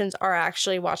Russians are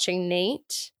actually watching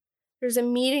Nate. There's a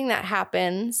meeting that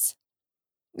happens.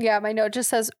 Yeah, my note just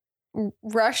says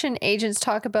Russian agents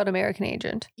talk about American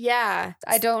agent. Yeah.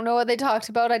 I don't know what they talked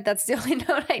about. That's the only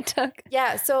note I took.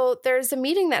 Yeah. So there's a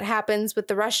meeting that happens with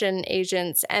the Russian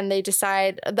agents, and they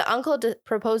decide the uncle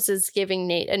proposes giving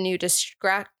Nate a new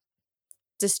distraction.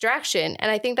 And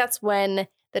I think that's when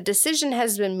the decision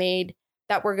has been made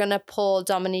that we're going to pull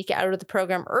Dominica out of the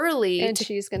program early. And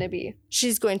she's going to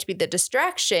be the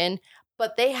distraction.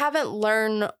 But they haven't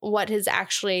learned what has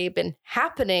actually been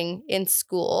happening in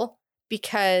school,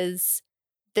 because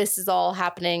this is all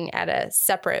happening at a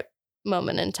separate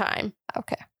moment in time.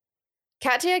 Okay.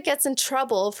 Katya gets in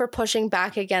trouble for pushing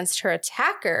back against her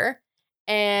attacker,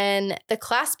 and the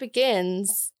class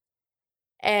begins,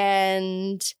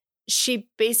 and she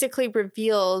basically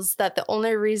reveals that the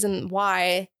only reason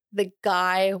why the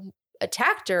guy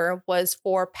attacked her was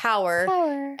for power.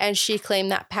 And she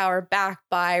claimed that power back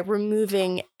by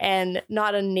removing and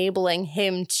not enabling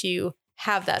him to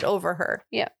have that over her.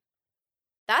 Yeah.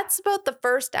 That's about the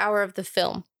first hour of the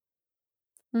film.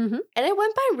 Mm-hmm. And it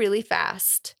went by really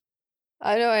fast.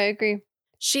 I know, I agree.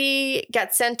 She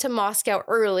gets sent to Moscow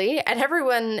early, and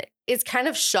everyone is kind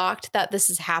of shocked that this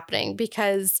is happening,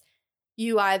 because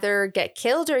you either get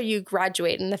killed or you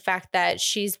graduate. And the fact that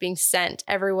she's being sent,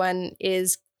 everyone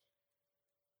is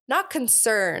not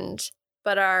concerned,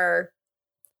 but are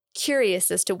curious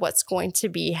as to what's going to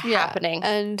be happening.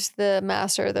 And the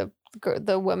master,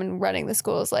 the woman running the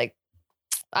school, is like,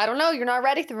 I don't know, you're not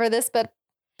ready for this, but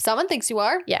someone thinks you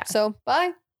are. Yeah. So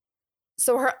bye.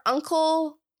 So her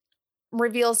uncle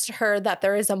reveals to her that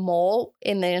there is a mole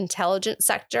in the intelligence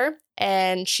sector,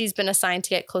 and she's been assigned to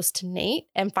get close to Nate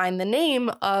and find the name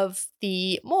of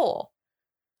the mole.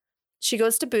 She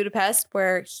goes to Budapest,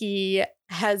 where he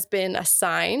has been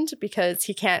assigned, because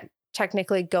he can't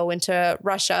technically go into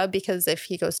Russia, because if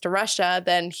he goes to Russia,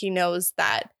 then he knows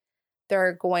that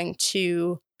they're going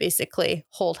to basically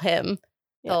hold him.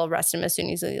 Yeah. They'll arrest him as soon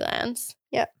as he lands.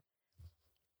 Yeah.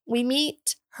 We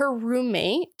meet her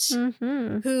roommate,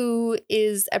 who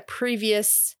is a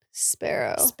previous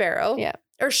Sparrow. Yeah.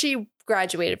 Or she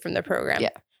graduated from the program. Yeah.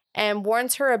 And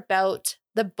warns her about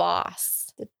the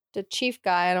boss. The chief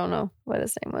guy. I don't know what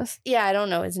his name was. Yeah, I don't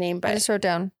know his name, but I just wrote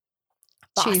down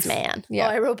Boss chief. Man. Yeah. Oh,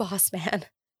 I wrote Boss Man.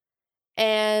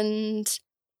 And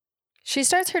she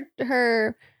starts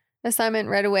her assignment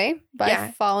right away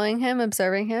by following him,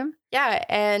 observing him. Yeah,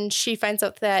 and she finds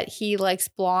out that he likes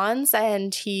blondes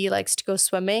and he likes to go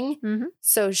swimming. Mm-hmm.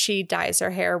 So she dyes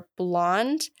her hair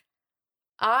blonde.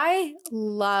 I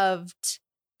loved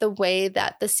the way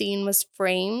that the scene was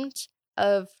framed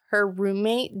of her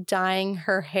roommate dyeing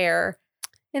her hair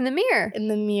in the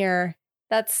mirror.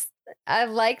 I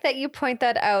like that you point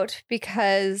that out,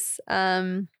 because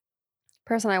person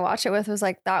I watched it with was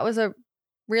like, that was a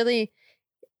really,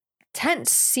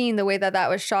 tense scene the way that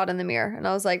was shot in the mirror. And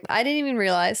I was like, I didn't even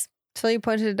realize until you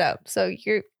pointed it out. So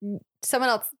someone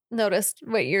else noticed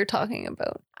what you're talking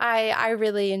about. I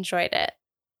really enjoyed it.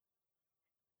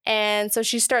 And so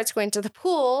she starts going to the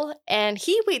pool, and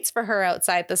he waits for her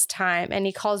outside this time, and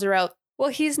he calls her out. Well,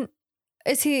 he's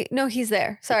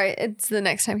there. Sorry, it's the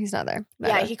next time he's not there.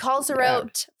 Yeah, he calls her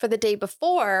out for the day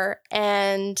before,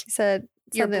 and he said,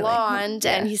 "You're blonde,"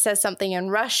 and he says something in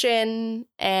Russian,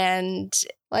 and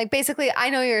like basically,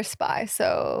 I know you're a spy,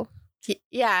 so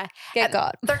get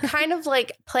got. They're kind of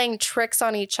like playing tricks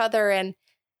on each other, and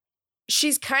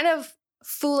she's kind of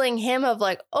fooling him of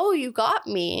like, "Oh, you got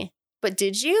me." But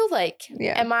did you? Like,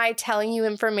 am I telling you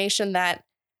information that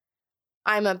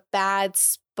I'm a bad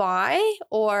spy,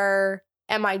 or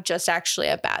am I just actually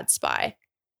a bad spy?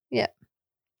 Yeah.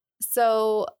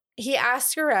 So he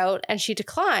asks her out and she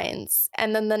declines.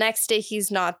 And then the next day he's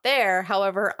not there.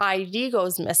 However, ID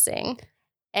goes missing.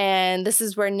 And this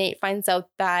is where Nate finds out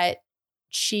that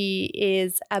she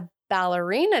is a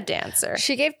ballerina dancer.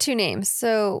 She gave 2 names.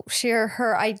 So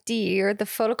her ID, or the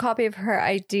photocopy of her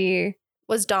ID,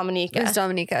 was Dominica. It was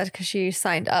Dominica because she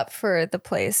signed up for the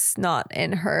place, not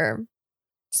in her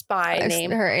spy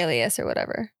name, her alias or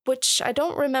whatever. Which I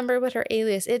don't remember what her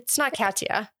alias. It's not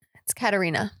Katya. It's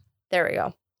Katerina. There we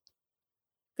go.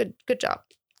 Good job.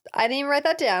 I didn't even write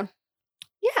that down.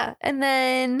 Yeah, and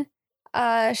then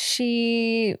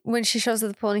when she shows up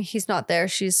at the pool and he's not there,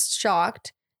 she's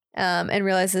shocked and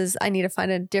realizes I need to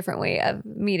find a different way of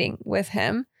meeting with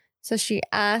him. So she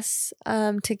asks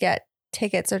to get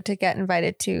tickets or to get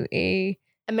invited to a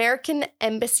American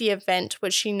Embassy event,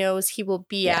 which she knows he will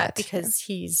be at because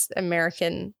he's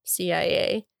American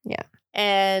CIA. Yeah.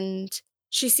 And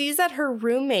she sees that her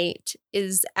roommate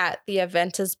is at the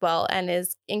event as well and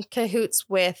is in cahoots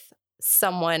with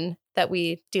someone that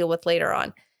we deal with later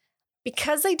on.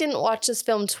 Because I didn't watch this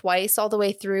film twice all the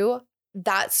way through,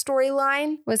 that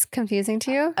storyline was confusing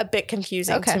to you? A bit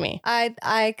confusing to me.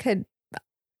 I could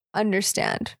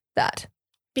understand that.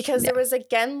 Because there was,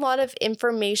 again, a lot of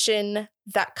information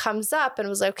that comes up and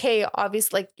was like, okay,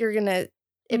 obviously, like, you're going to...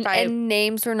 And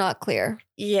names were not clear.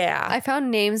 Yeah. I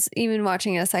found names, even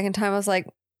watching it a second time, I was like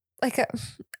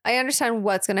I understand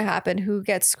what's going to happen, who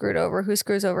gets screwed over, who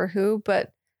screws over who,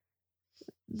 but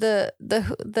the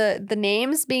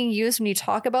names being used when you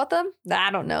talk about them,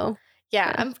 I don't know.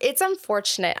 Yeah, it's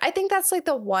unfortunate. I think that's like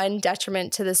the one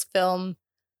detriment to this film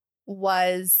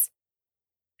was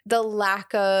the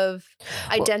lack of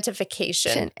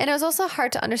identification. And it was also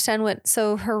hard to understand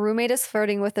so her roommate is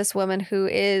flirting with this woman who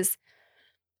is...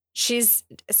 She's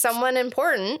someone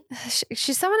important.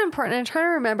 She's someone important. I'm trying to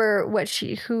remember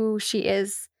who she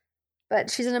is, but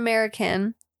she's an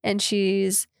American and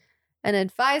she's an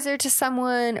advisor to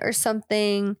someone or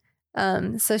something.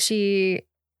 So she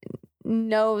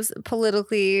knows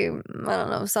politically, I don't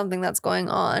know, something that's going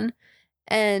on.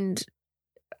 And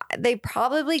they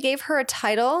probably gave her a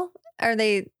title, or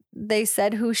they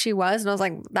said who she was. And I was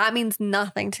like, that means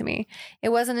nothing to me. It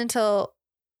wasn't until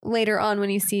later on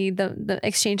when you see the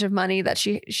exchange of money that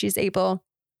she's able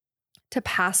to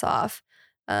pass off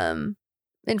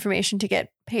information to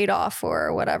get paid off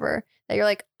or whatever, that you're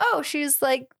like, oh, she's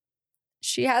like,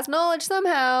 she has knowledge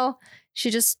somehow. She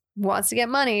just wants to get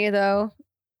money though.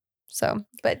 So,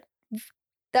 but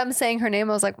them saying her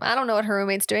name, I was like, I don't know what her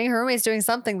roommate's doing. Her roommate's doing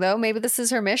something though. Maybe this is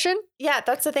her mission. Yeah,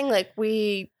 that's the thing. Like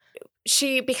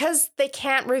because they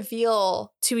can't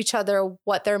reveal to each other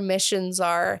what their missions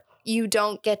are. You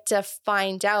don't get to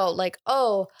find out like,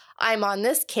 oh, I'm on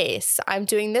this case. I'm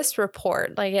doing this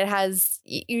report. Like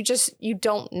you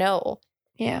don't know.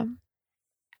 Yeah.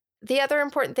 The other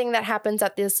important thing that happens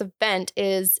at this event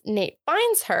is Nate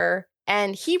finds her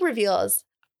and he reveals,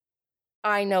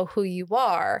 I know who you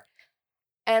are.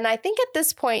 And I think at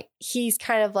this point, he's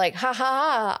kind of like, ha ha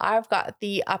ha, I've got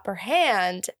the upper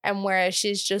hand. And whereas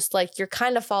she's just like, you're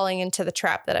kind of falling into the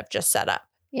trap that I've just set up.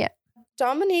 Yeah.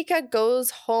 Dominica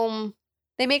goes home.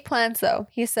 They make plans though.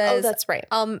 He says, oh, that's right.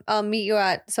 I'll meet you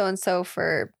at so-and-so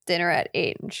for dinner at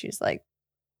 8. And she's like,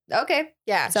 okay.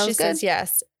 Yeah, she says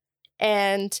yes.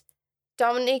 And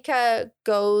Dominica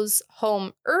goes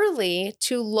home early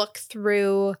to look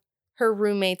through her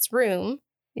roommate's room.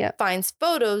 Yeah. Finds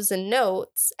photos and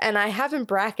notes. And I have in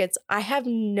brackets, I have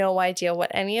no idea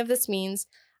what any of this means.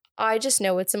 I just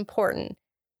know it's important.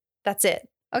 That's it.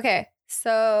 Okay.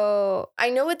 So I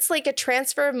know it's like a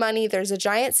transfer of money. There's a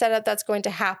giant setup that's going to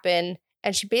happen.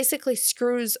 And she basically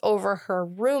screws over her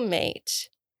roommate.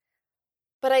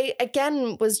 But I,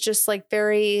 again, was just like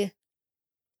very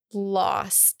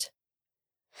lost.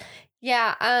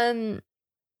 Yeah.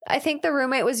 I think the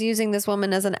roommate was using this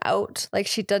woman as an out. Like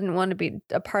she didn't want to be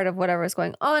a part of whatever was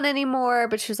going on anymore,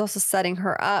 but she was also setting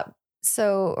her up.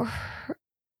 So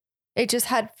it just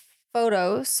had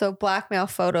photos, so blackmail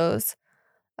photos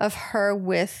of her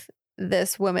with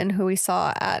this woman who we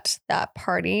saw at that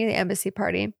party, the embassy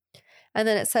party. And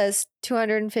then it says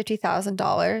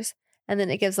 $250,000. And then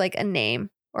it gives like a name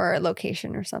or a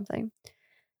location or something.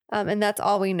 And that's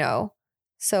all we know.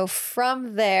 So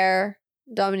from there,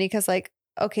 Dominica's like,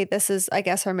 okay, this is, I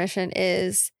guess our mission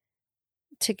is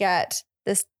to get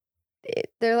this.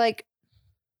 They're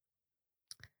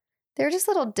just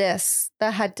little discs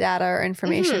that had data or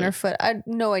information or foot. I had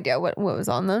no idea what was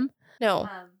on them. No.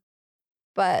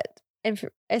 But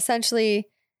essentially,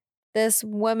 this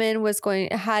woman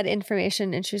had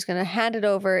information and she was going to hand it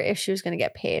over if she was going to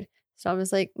get paid. So I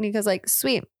was like, Nika's like,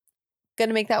 sweet, going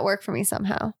to make that work for me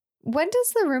somehow. When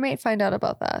does the roommate find out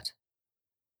about that?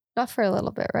 Not for a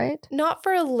little bit, right? Not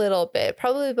for a little bit.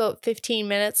 Probably about 15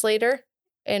 minutes later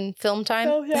in film time.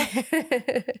 Oh,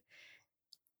 yeah.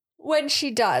 When she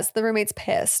does, the roommate's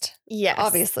pissed. Yes.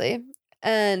 Obviously.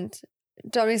 And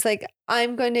Dominique's like,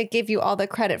 I'm going to give you all the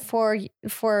credit for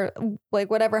like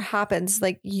whatever happens.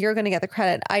 Like you're going to get the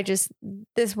credit.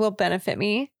 This will benefit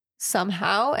me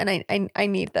somehow. And I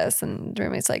need this. And the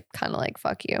roommate's like, kind of like,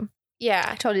 fuck you. Yeah.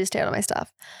 I told you to stay out of my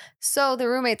stuff. So the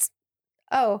roommate's,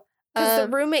 because the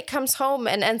roommate comes home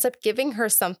and ends up giving her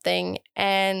something,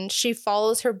 and she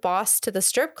follows her boss to the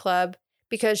strip club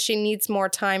because she needs more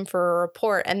time for a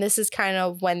report. And this is kind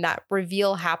of when that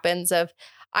reveal happens of,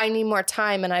 I need more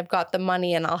time and I've got the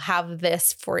money and I'll have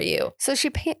this for you. So she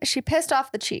pissed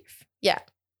off the chief. Yeah.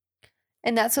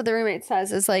 And that's what the roommate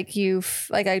says is like,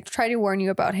 I tried to warn you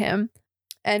about him.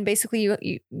 And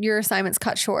basically your assignment's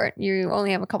cut short. You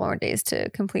only have a couple more days to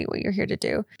complete what you're here to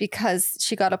do, because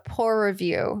she got a poor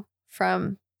review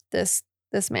from this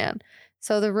man.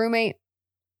 So the roommate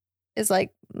is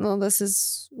like, well, this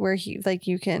is where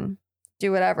you can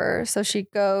do whatever. So she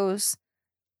goes,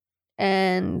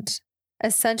 and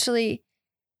essentially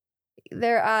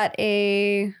they're at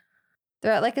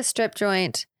like a strip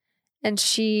joint, and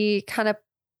she kind of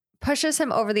pushes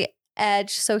him over the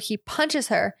edge. So he punches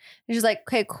her, and she's like,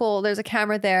 okay, cool. There's a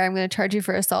camera there. I'm going to charge you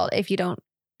for assault if you don't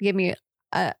give me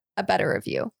a better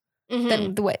review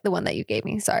than the one that you gave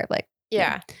me. Sorry. Like,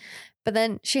 yeah. But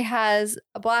then she has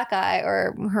a black eye,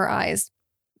 or her eyes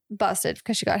busted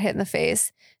because she got hit in the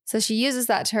face. So she uses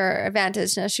that to her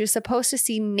advantage. Now she was supposed to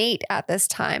see Nate at this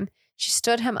time. She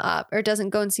stood him up, or doesn't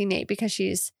go and see Nate because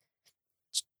she's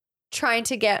trying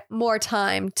to get more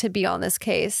time to be on this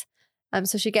case.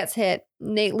 So she gets hit.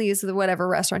 Nate leaves whatever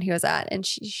restaurant he was at, and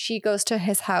she goes to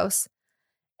his house,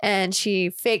 and she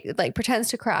pretends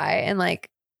to cry and like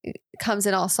comes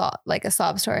in all like a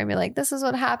sob story and be like, "This is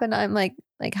what happened. I'm like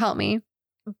help me."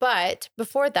 But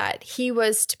before that, he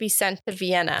was to be sent to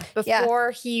Vienna.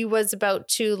 Before he was about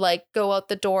to like go out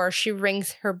the door, she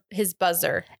rings his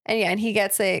buzzer, and he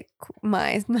gets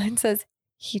mine says,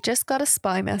 he just got a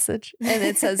spy message, and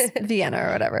it says Vienna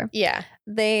or whatever. Yeah.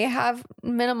 They have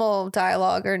minimal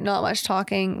dialogue or not much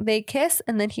talking. They kiss,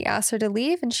 and then he asks her to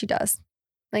leave, and she does.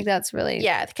 Like, that's really...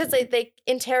 Yeah, because they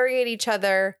interrogate each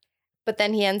other, but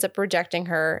then he ends up rejecting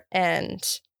her. And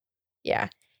yeah,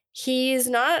 he's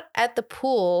not at the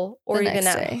pool or even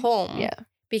at home. Yeah.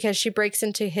 Because she breaks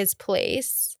into his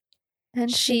place.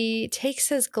 And she takes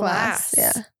his glass.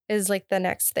 Yeah. Is like the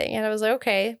next thing. And I was like,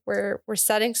 okay, we're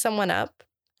setting someone up.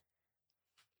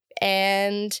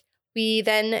 And we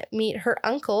then meet her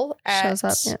uncle at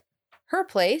her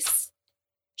place.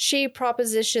 She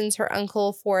propositions her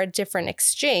uncle for a different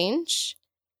exchange.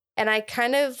 And I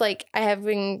kind of like, I have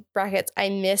in brackets, I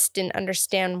didn't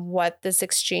understand what this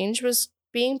exchange was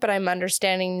being, but I'm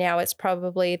understanding now it's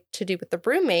probably to do with the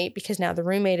roommate, because now the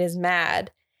roommate is mad.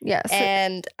 Yes.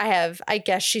 And I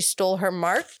guess she stole her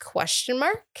mark, ? Does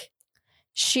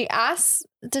she ask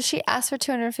for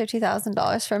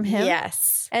 $250,000 from him?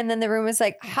 Yes. And then the room is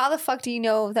like, how the fuck do you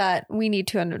know that we need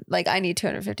I need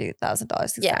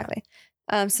 $250,000 exactly.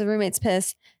 Yeah. So the roommate's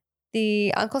pissed.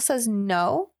 The uncle says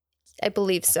no. I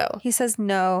believe so. He says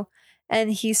no.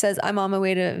 And he says, I'm on my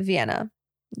way to Vienna.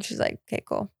 And she's like, okay,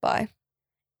 cool. Bye.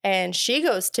 And she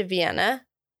goes to Vienna.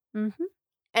 Mm-hmm.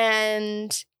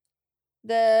 And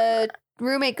the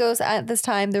roommate goes to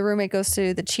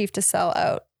the chief to sell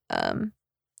out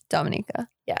Dominica.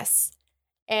 Yes.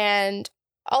 And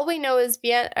all we know is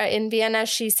in Vienna,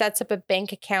 she sets up a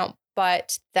bank account,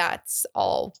 but that's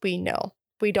all we know.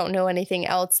 We don't know anything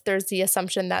else. There's the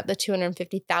assumption that the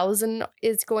 $250,000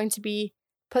 is going to be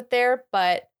put there,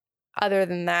 but other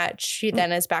than that, she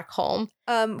then is back home.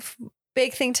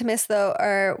 Big thing to miss though,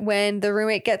 are when the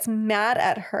roommate gets mad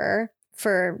at her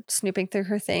for snooping through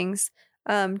her things.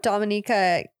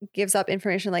 Dominica gives up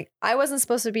information like, I wasn't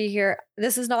supposed to be here.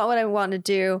 This is not what I want to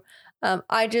do.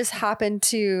 I just happened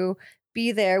to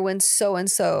be there when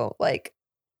so-and-so like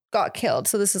got killed.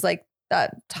 So this is like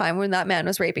that time when that man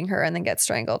was raping her and then gets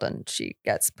strangled and she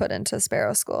gets put into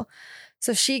Sparrow school.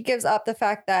 So she gives up the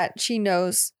fact that she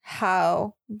knows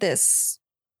how this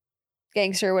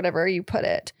gangster, whatever you put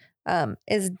it,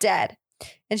 is dead.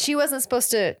 And she wasn't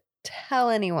supposed to tell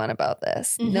anyone about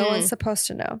this. Mm-hmm. No one's supposed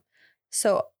to know.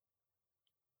 So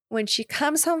when she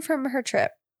comes home from her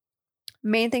trip,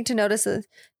 main thing to notice is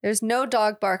there's no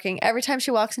dog barking. Every time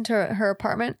she walks into her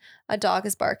apartment, a dog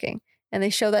is barking. And they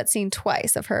show that scene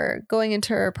twice of her going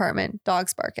into her apartment,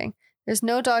 dogs barking. There's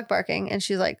no dog barking. And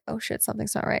she's like, oh shit,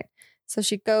 something's not right. So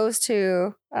she goes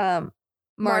to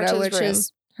Marta, which room.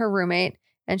 is her roommate,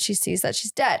 and she sees that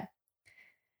she's dead.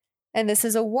 And this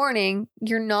is a warning.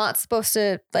 You're not supposed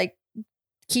to like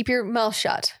keep your mouth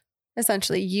shut.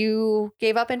 Essentially, you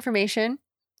gave up information.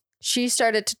 She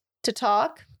started to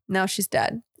talk. Now she's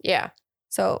dead. Yeah.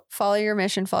 So follow your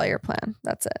mission, follow your plan.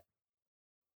 That's it.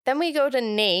 Then we go to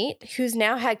Nate, who's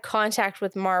now had contact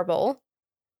with Marble,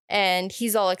 and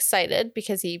he's all excited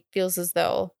because he feels as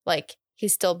though like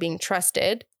he's still being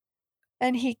trusted.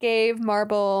 And he gave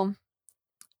Marble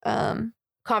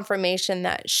confirmation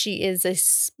that she is a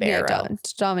sparrow. Yeah,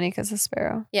 Dominica's a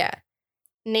sparrow. Yeah.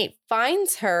 Nate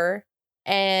finds her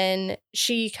and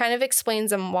she kind of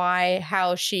explains him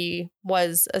how she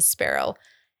was a sparrow.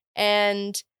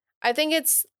 And I think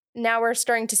now we're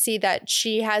starting to see that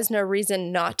she has no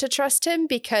reason not to trust him,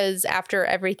 because after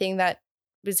everything that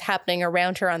was happening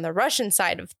around her on the Russian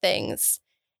side of things,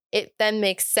 it then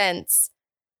makes sense.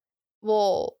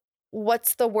 Well,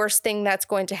 what's the worst thing that's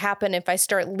going to happen if I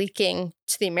start leaking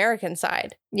to the American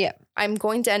side? Yeah. I'm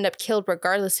going to end up killed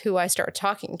regardless who I start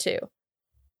talking to.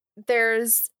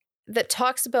 There's that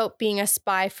talks about being a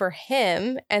spy for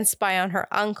him and spy on her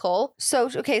uncle. So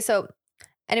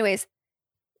anyways,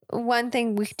 one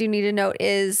thing we do need to note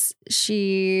is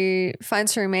she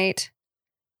finds her roommate,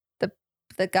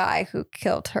 the guy who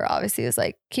killed her, obviously is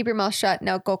like, keep your mouth shut,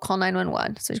 now go call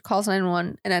 911. So she calls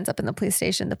 911 and ends up in the police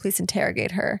station. The police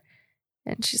interrogate her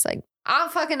and she's like, I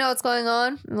don't fucking know what's going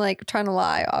on. I'm like trying to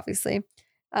lie, obviously.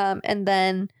 And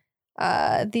then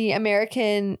the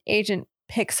American agent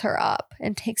picks her up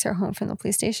and takes her home from the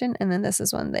police station. And then this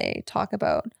is when they talk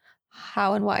about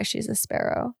how and why she's a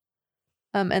sparrow.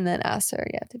 And then asks her,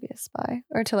 to be a spy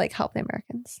or to like help the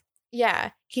Americans.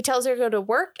 Yeah. He tells her to go to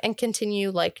work and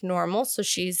continue like normal. So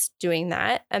she's doing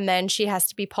that. And then she has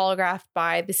to be polygraphed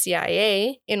by the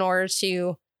CIA in order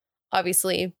to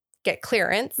obviously get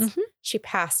clearance. Mm-hmm. She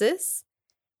passes.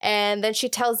 And then she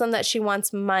tells them that she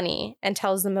wants money and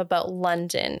tells them about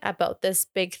London, about this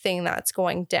big thing that's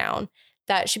going down,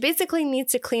 that she basically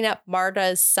needs to clean up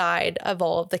Marta's side of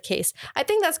all of the case. I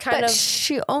think that's kind of...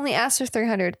 she only asked for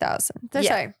 $300,000.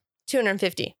 Sorry.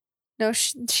 $250. No,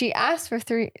 she asked for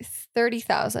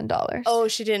 $30,000. Oh,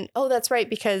 she didn't. Oh, that's right,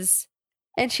 because...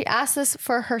 And she asked this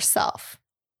for herself.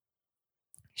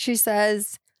 She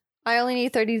says, I only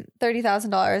need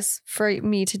 $30,000 for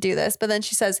me to do this. But then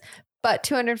she says, but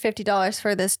 $250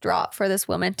 for this drop for this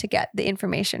woman to get the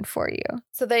information for you.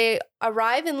 So they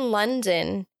arrive in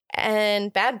London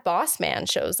and Bad Boss Man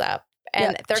shows up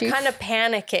and they're kind of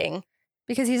panicking.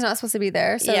 Because he's not supposed to be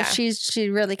there. So she's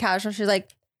really casual.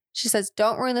 She says,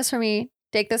 don't ruin this for me.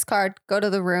 Take this card, go to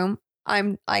the room.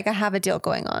 I have a deal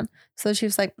going on. So she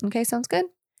was like, okay, sounds good.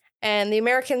 And the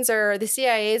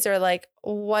CIAs are like,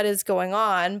 what is going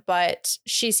on? But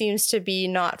she seems to be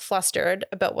not flustered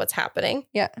about what's happening.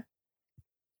 Yeah.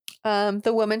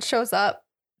 The woman shows up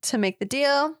to make the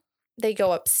deal. They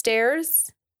go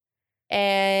upstairs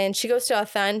and she goes to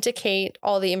authenticate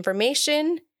all the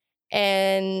information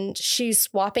and she's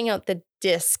swapping out the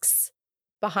discs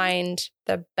behind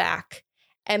the back.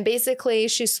 And basically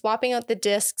she's swapping out the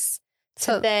discs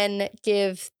to then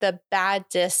give the bad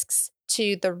discs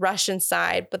to the Russian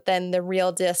side, but then the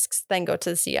real discs then go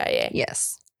to the CIA.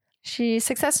 Yes. She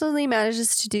successfully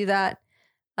manages to do that.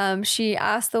 She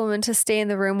asked the woman to stay in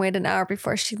the room, wait an hour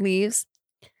before she leaves.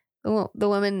 The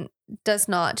woman does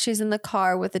not. She's in the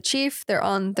car with the chief. They're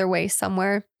on their way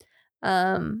somewhere.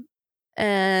 And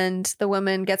the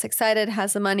woman gets excited,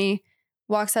 has the money,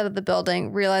 walks out of the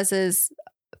building, realizes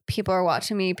people are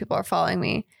watching me, people are following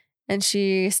me. And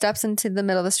she steps into the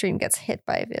middle of the street and gets hit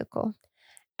by a vehicle.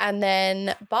 And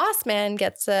then Boss Man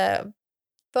gets a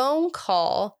phone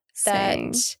call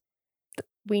that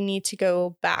we need to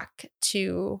go back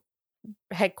to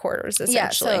headquarters,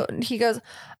 essentially. Yeah, so he goes,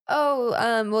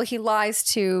 well, he lies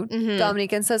to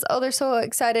Dominique and says, they're so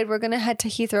excited. We're going to head to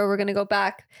Heathrow. We're going to go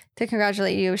back to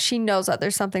congratulate you. She knows that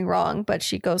there's something wrong, but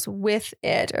she goes with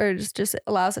it, or just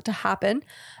allows it to happen,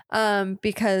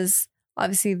 because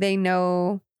obviously they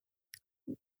know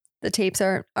the tapes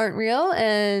aren't real,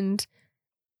 and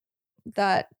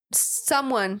that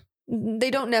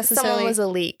they don't necessarily... Someone was a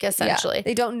leak, essentially. Yeah,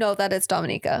 they don't know that it's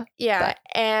Dominica. Yeah,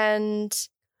 and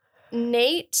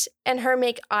Nate and her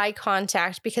make eye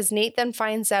contact because Nate then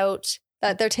finds out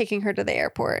that they're taking her to the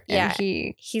airport. Yeah,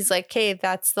 and he's like, "Okay,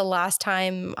 that's the last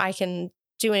time I can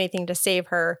do anything to save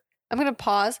her." I'm going to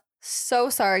pause. So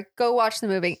sorry. Go watch the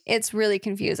movie. It's really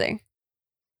confusing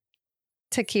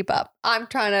to keep up. I'm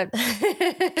trying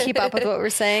to keep up with what we're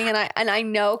saying, and I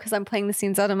know because I'm playing the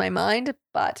scenes out of my mind,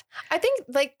 but I think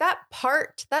like that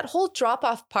whole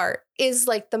drop-off part is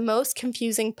like the most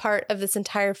confusing part of this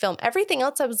entire film. Everything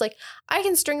else I was like, I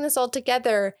can string this all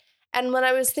together. And when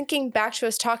I was thinking back to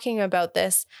us talking about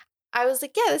this, I was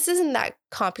like, yeah, this isn't that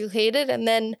complicated. And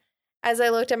then as I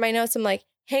looked at my notes, I'm like,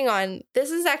 hang on,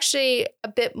 this is actually a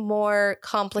bit more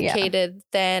complicated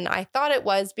than I thought it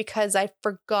was because I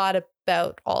forgot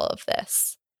about all of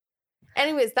this.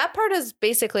 Anyways, that part is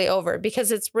basically over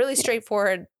because it's really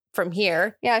straightforward from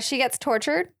here. Yeah, she gets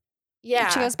tortured. Yeah.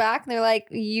 She goes back and they're like,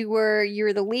 you were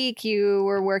the leak, you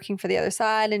were working for the other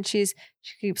side, and she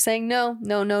keeps saying no.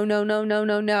 And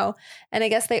I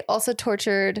guess they also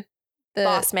tortured the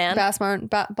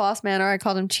boss man, or I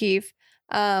called him Chief.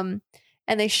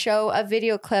 And they show a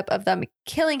video clip of them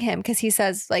killing him because he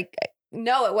says, like,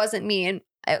 no, it wasn't me. And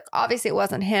obviously it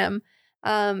wasn't him.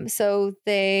 So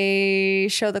they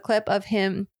show the clip of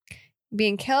him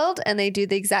being killed, and they do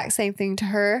the exact same thing to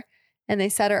her. And they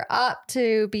set her up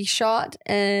to be shot,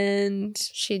 and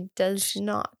she does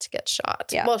not get shot.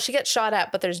 Yeah. Well, she gets shot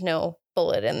at, but there's no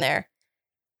bullet in there.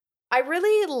 I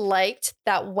really liked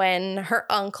that when her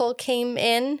uncle came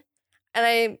in, and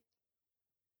I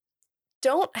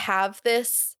don't have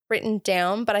this written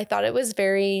down, but I thought it was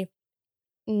very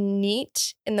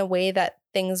neat in the way that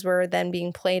things were then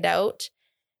being played out,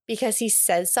 because he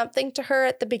says something to her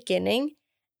at the beginning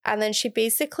and then she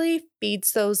basically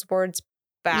feeds those words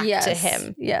back to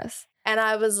him. Yes. And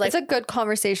I was like, it's a good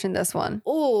conversation, this one.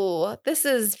 Oh, this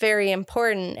is very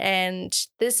important. And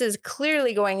this is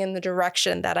clearly going in the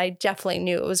direction that I definitely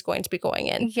knew it was going to be going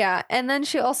in. Yeah. And then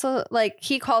she also, like,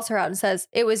 he calls her out and says,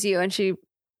 it was you. And she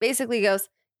basically goes,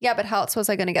 yeah, but how else was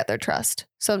I going to get their trust?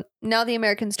 So now the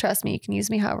Americans trust me. You can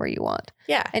use me however you want.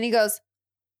 Yeah. And he goes,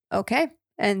 okay.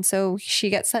 And so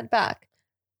she gets sent back.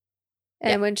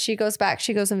 And when she goes back,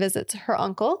 she goes and visits her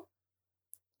uncle.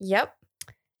 Yep.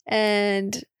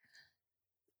 And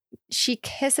she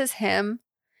kisses him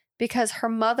because her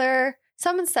mother,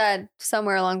 someone said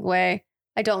somewhere along the way,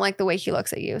 I don't like the way he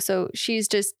looks at you. So she's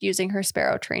just using her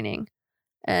Sparrow training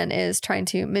and is trying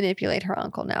to manipulate her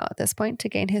uncle now at this point to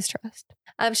gain his trust.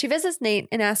 She visits Nate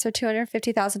and asks for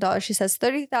 $250,000. She says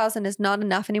 $30,000 is not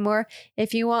enough anymore.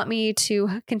 If you want me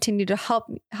to continue to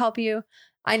help you,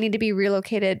 I need to be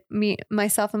relocated.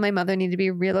 Myself and my mother need to be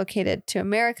relocated to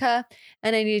America,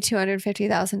 and I need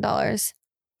 $250,000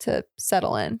 to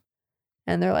settle in.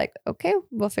 And they're like, okay,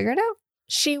 we'll figure it out.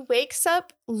 She wakes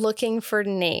up looking for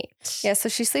Nate. Yeah, so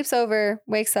she sleeps over,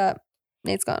 wakes up,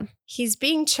 Nate's gone. He's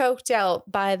being choked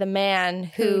out by the man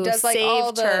who does, like,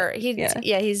 saved her.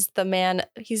 He's the man.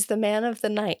 He's the man of the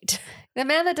night. The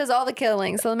man that does all the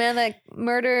killings. So the man that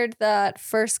murdered that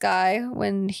first guy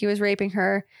when he was raping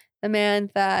her. The man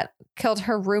that killed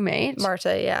her roommate.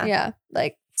 Marta, yeah. Yeah.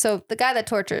 Like, so the guy that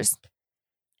tortures.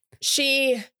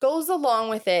 She goes along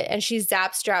with it and she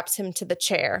straps him to the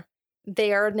chair.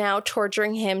 They are now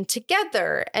torturing him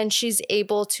together, and she's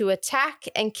able to attack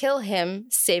and kill him,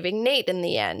 saving Nate in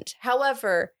the end.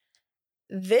 However,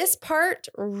 this part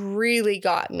really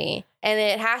got me, and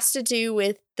it has to do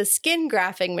with the skin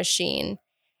grafting machine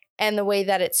and the way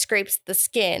that it scrapes the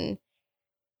skin.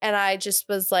 And I just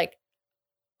was like,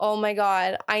 oh my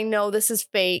God, I know this is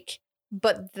fake,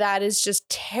 but that is just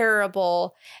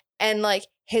terrible. And like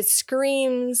his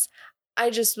screams, I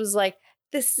just was like,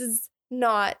 this is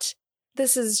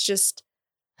just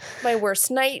my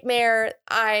worst nightmare.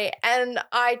 I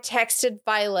texted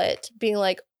Violet being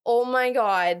like, oh my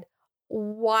God,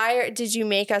 why did you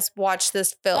make us watch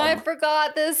this film? I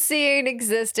forgot this scene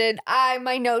existed.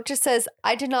 My note just says,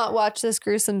 I did not watch this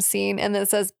gruesome scene. And then it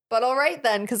says, but all right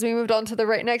then, because we moved on to the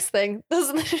next thing.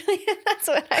 That's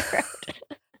what I wrote.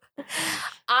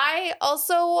 I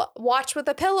also watch with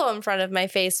a pillow in front of my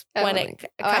face when it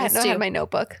comes to... I had my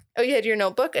notebook. Oh, you had your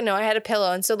notebook? No, I had a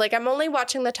pillow. And so like I'm only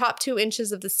watching the top 2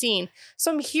 inches of the scene.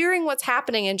 So I'm hearing what's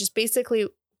happening and just basically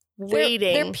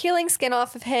waiting. They're peeling skin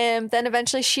off of him. Then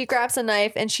eventually she grabs a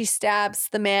knife and she stabs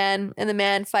the man, and the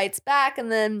man fights back.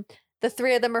 And then the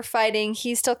three of them are fighting.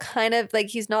 He's still kind of like,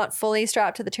 he's not fully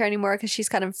strapped to the chair anymore because she's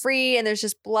kind of free, and there's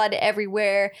just blood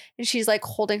everywhere. And she's like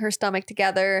holding her stomach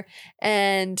together,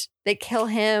 and they kill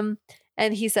him.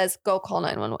 And he says, go call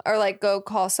 911, or like, go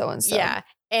call so-and-so. Yeah.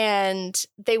 And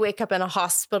they wake up in a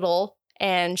hospital,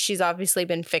 and she's obviously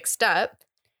been fixed up.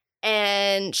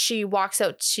 And she walks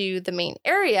out to the main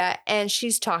area, and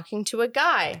she's talking to a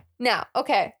guy. Now,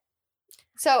 okay.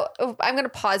 So I'm going to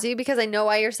pause you because I know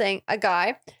why you're saying a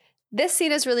guy. This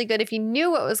scene is really good if you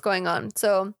knew what was going on.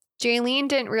 So Jaylene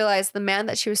didn't realize the man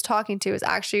that she was talking to is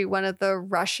actually one of the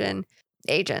Russian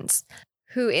agents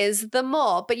who is the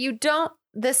mole. But you don't,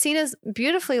 this scene is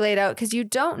beautifully laid out because you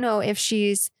don't know if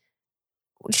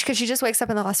because she just wakes up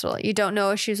in the hospital. You don't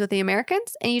know if she's with the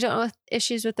Americans, and you don't know if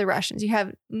she's with the Russians. You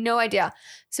have no idea.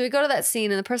 So we go to that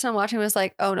scene, and the person I'm watching was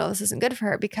like, oh no, this isn't good for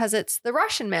her because it's the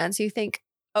Russian man. So you think,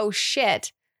 oh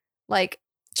shit, like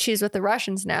she's with the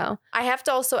Russians now. I have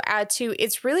to also add too,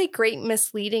 it's really great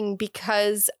misleading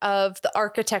because of the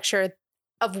architecture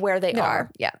of where they are.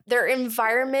 Yeah. Their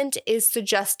environment is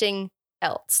suggesting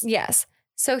else. Yes.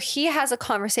 So he has a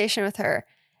conversation with her,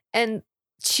 and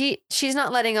she's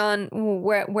not letting on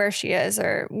where she is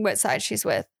or what side she's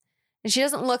with. And she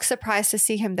doesn't look surprised to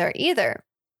see him there either.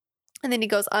 And then he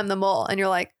goes, I'm the mole. And you're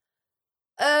like,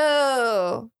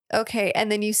 oh, okay.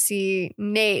 And then you see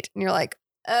Nate, and you're like,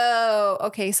 oh,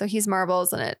 okay. So he's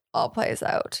Marbles, and it all plays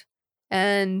out.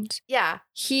 And yeah,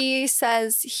 he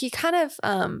says, he kind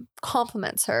of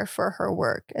compliments her for her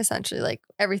work, essentially, like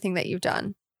everything that you've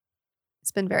done.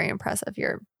 It's been very impressive.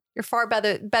 You're far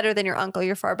better than your uncle.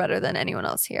 You're far better than anyone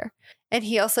else here. And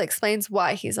he also explains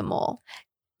why he's a mole.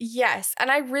 Yes. And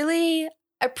I really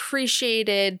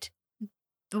appreciated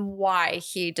why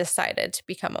he decided to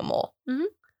become a mole.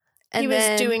 Mm-hmm. He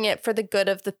was doing it for the good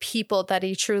of the people that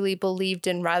he truly believed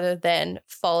in rather than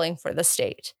falling for the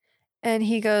state. And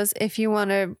he goes, if you want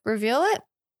to reveal it,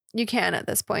 you can at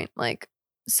this point. Like,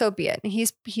 so be it. And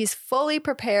he's fully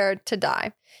prepared to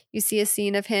die. You see a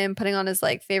scene of him putting on his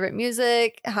like favorite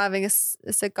music, having a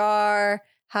cigar,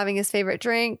 having his favorite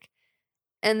drink.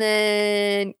 And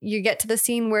then you get to the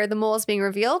scene where the mole is being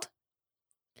revealed.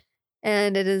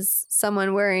 And it is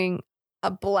someone wearing a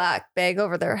black bag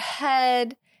over their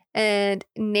head. And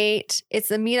Nate,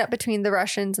 it's a meetup between the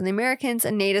Russians and the Americans.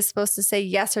 And Nate is supposed to say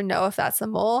yes or no if that's the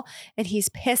mole. And he's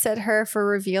pissed at her for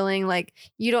revealing, like,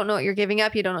 you don't know what you're giving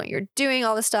up. You don't know what you're doing,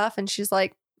 all this stuff. And she's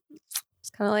like, it's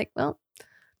kind of like, well,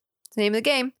 it's the name of the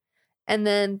game. And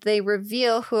then they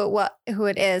reveal who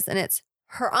it is. And it's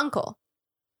her uncle.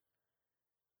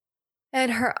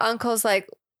 And her uncle's like,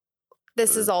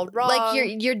 this is all wrong.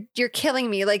 Like, you're killing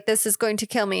me. Like, this is going to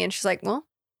kill me. And she's like, well,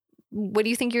 what do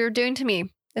you think you're doing to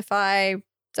me if I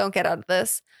don't get out of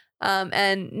this?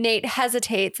 And Nate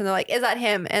hesitates, and they're like, is that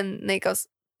him? And Nate goes,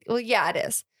 well, yeah, it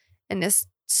is. And is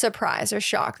surprised or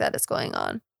shocked that it's going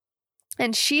on.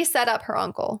 And she set up her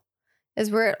uncle,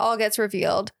 is where it all gets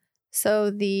revealed.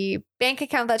 So the bank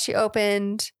account that she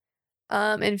opened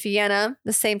in Vienna,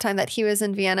 the same time that he was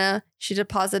in Vienna,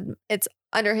 it's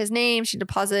under his name. She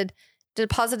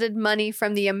deposited money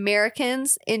from the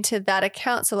Americans into that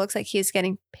account. So it looks like he's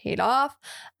getting paid off.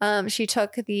 She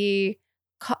took the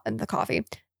coffee,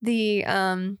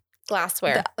 the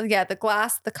glassware.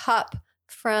 The cup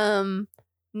from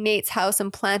Nate's house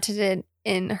and planted it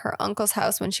in her uncle's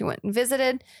house when she went and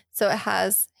visited. So it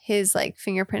has his like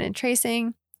fingerprint and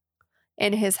tracing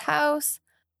in his house.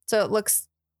 So it looks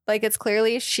like it's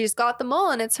clearly she's got the mole,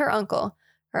 and it's her uncle.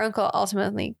 Her uncle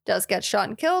ultimately does get shot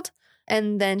and killed.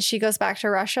 And then she goes back to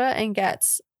Russia and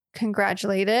gets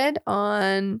congratulated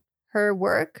on her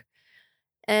work.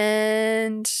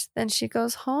 And then she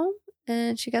goes home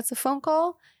and she gets a phone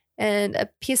call, and a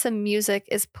piece of music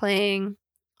is playing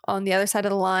on the other side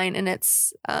of the line. And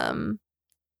it's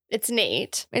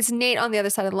Nate. It's Nate on the other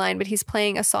side of the line, but he's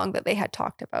playing a song that they had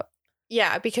talked about.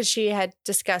 Yeah, because she had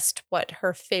discussed what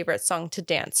her favorite song to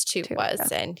dance to was,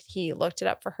 yeah. And he looked it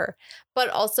up for her. But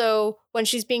also, when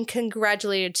she's being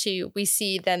congratulated to, we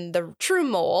see then the true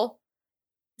mole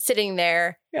sitting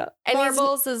there. Yeah. And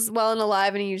Marbles is well and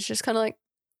alive, and he's just kind of like...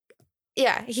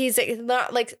 Yeah, he's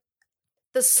not like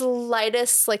the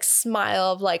slightest like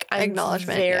smile of like, I'm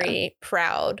very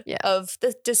proud of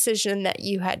the decision that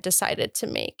you had decided to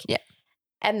make. Yeah.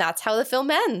 And that's how the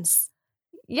film ends.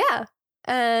 Yeah.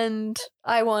 And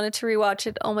I wanted to rewatch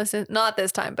it almost, not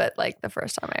this time, but like the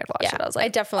first time I had watched it, I was like, I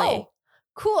definitely, oh,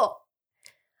 cool.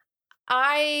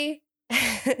 I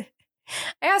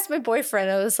asked my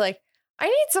boyfriend, I was like, I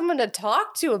need someone to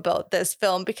talk to about this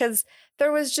film because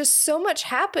there was just so much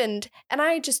happened and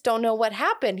I just don't know what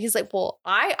happened. He's like, well,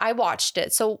 I watched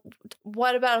it. So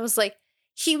what about? I was like,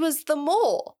 he was the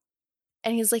mole.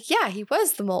 And he's like, yeah, he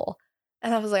was the mole.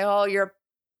 And I was like, oh, you're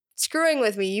screwing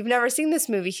with me. You've never seen this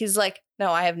movie. He's like,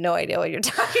 no, I have no idea what you're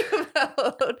talking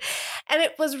about. And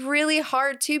it was really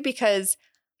hard too because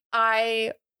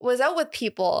I was out with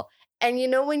people. And you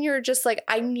know, when you're just like,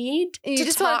 I need You to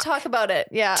just want to talk about it.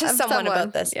 Yeah. to someone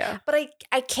about this. Yeah. But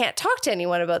I can't talk to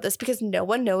anyone about this because no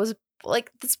one knows,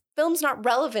 like, this film's not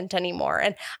relevant anymore.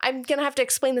 And I'm going to have to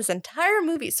explain this entire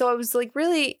movie. So I was like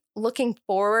really looking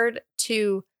forward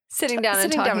to Sitting down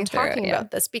and talking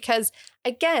about this because,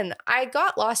 again, I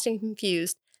got lost and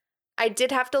confused. I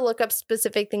did have to look up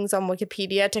specific things on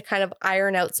Wikipedia to kind of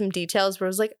iron out some details where I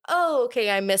was like, oh, okay,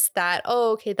 I missed that.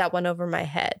 Oh, okay, that went over my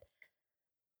head.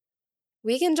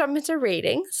 We can jump into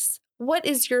ratings. What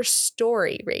is your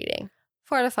story rating?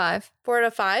 4 out of 5. 4 out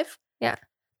of 5? Yeah.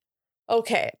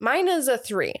 Okay, mine is a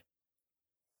 3.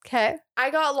 Okay. I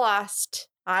got lost.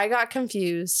 I got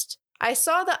confused. I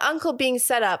saw the uncle being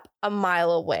set up a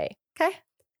mile away. Okay.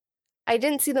 I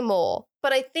didn't see the mole.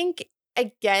 But I think,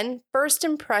 again, first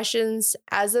impressions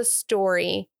as a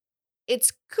story,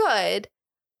 it's good.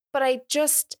 But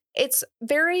it's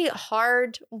very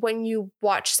hard when you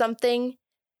watch something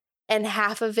and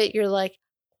half of it you're like,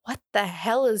 what the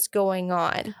hell is going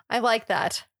on? I like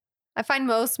that. I find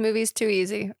most movies too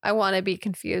easy. I want to be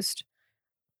confused.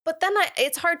 But then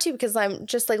it's hard too because I'm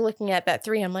just like looking at that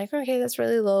 3. I'm like, okay, that's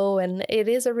really low. And it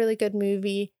is a really good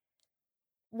movie.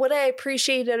 Would I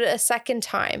appreciate it a second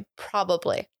time?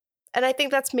 Probably. And I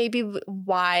think that's maybe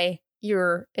why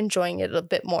you're enjoying it a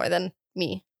bit more than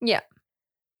me. Yeah.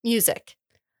 Music.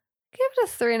 Give it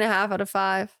a 3.5 out of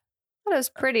 5. It was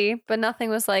pretty, but nothing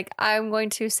was like, I'm going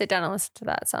to sit down and listen to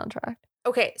that soundtrack.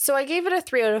 Okay, so I gave it a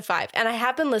 3 out of 5. And I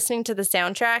have been listening to the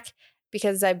soundtrack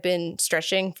because I've been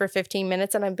stretching for 15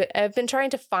 minutes and I've been trying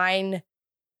to find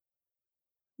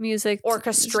music,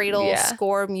 orchestral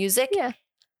score music. Yeah.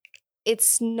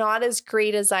 It's not as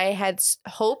great as I had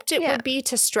hoped it would be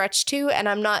to stretch to, and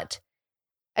I'm not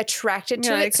attracted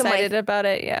to it. Excited about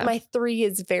it, yeah. My 3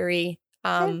 is very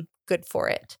good for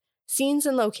it. Scenes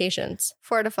and locations.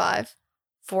 4 out of 5.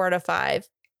 4 out of 5.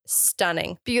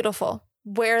 Stunning. Beautiful.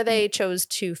 Where they chose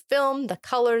to film, the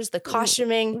colors, the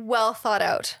costuming. Well thought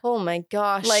out. Oh my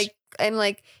gosh.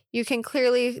 Like you can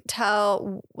clearly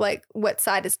tell like what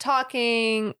side is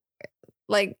talking.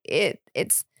 Like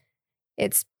it's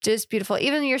just beautiful.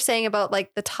 Even you're saying about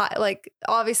like like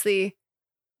obviously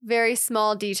very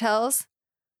small details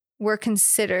were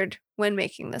considered when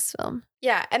making this film.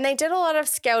 Yeah, and they did a lot of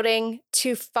scouting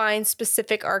to find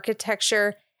specific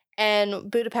architecture. And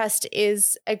Budapest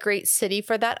is a great city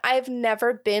for that. I've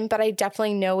never been, but I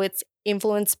definitely know it's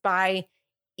influenced by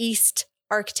East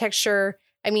architecture.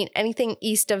 I mean, anything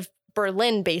east of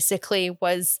Berlin basically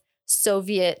was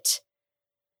Soviet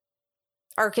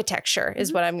architecture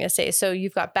is what I'm going to say. So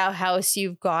you've got Bauhaus,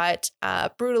 you've got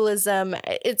brutalism.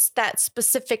 It's that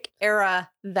specific era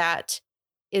that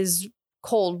is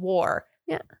Cold War.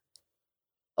 Yeah.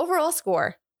 Overall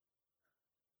score.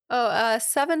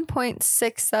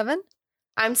 7.67.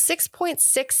 I'm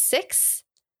 6.66.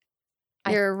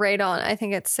 You're right on. I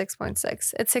think it's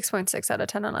 6.6. It's 6.6 out of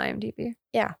 10 on IMDb.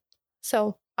 Yeah.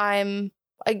 So I'm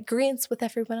agreeing with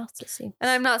everyone else to see. And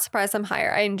I'm not surprised I'm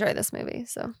higher. I enjoy this movie.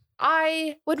 So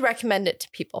I would recommend it to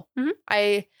people. Mm-hmm.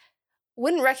 I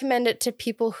wouldn't recommend it to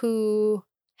people who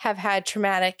have had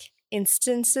traumatic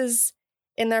instances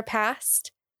in their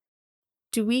past.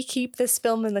 Do we keep this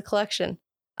film in the collection?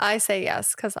 I say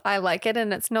yes, because I like it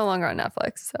and it's no longer on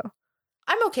Netflix. So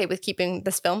I'm okay with keeping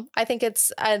this film. I think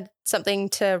it's something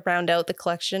to round out the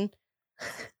collection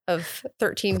of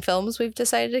 13 films we've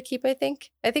decided to keep, I think.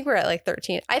 I think we're at like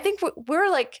 13. I think we're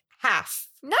like half.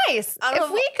 Nice.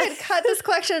 If we could cut this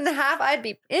collection in half, I'd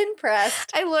be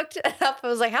impressed. I looked it up. I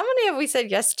was like, how many have we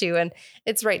said yes to? And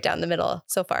it's right down the middle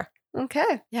so far.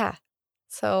 Okay. Yeah.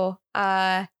 So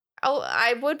I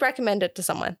would recommend it to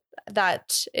someone.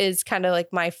 That is kind of like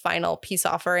my final peace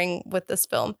offering with this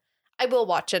film. I will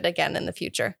watch it again in the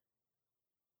future.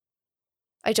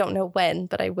 I don't know when,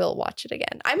 but I will watch it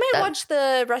again. I might watch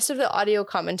the rest of the audio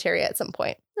commentary at some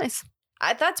point. Nice.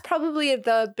 That's probably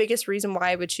the biggest reason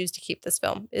why I would choose to keep this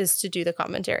film is to do the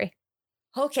commentary.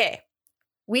 Okay.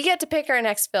 We get to pick our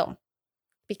next film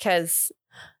because...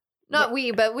 Not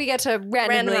we, but we get to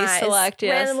randomly select.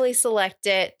 Yes. Randomly select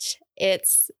it.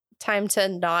 It's time to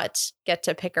not get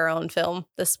to pick our own film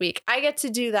this week. I get to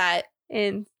do that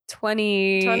in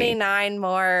 29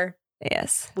 more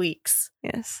yes weeks.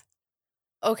 Yes.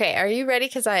 Okay, are you ready?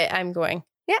 Because I'm going.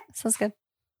 Yeah, sounds good.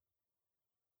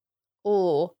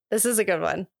 Ooh, this is a good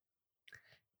one.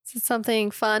 Is it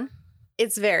something fun?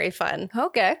 It's very fun.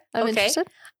 Okay. I'm interested.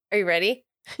 Are you ready?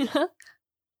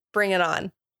 Bring it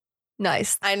on.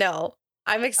 Nice. I know.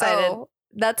 I'm excited. Oh,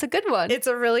 that's a good one. It's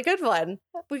a really good one.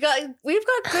 We've got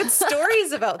good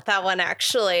stories about that one,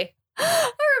 actually.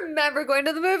 I remember going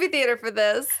to the movie theater for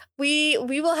this. We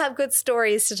will have good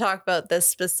stories to talk about this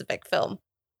specific film.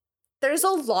 There's a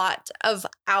lot of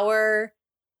our,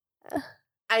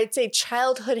 I'd say,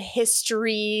 childhood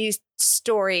history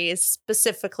stories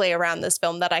specifically around this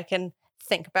film that I can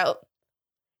think about.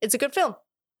 It's a good film.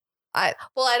 I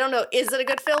don't know. Is it a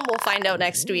good film? We'll find out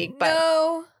next week. But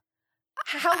no.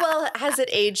 How well has it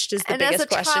aged is the biggest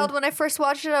question. And as a child, when I first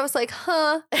watched it, I was like,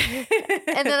 huh.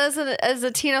 And then as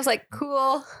a teen, I was like,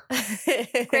 cool.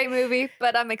 Great movie,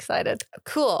 but I'm excited.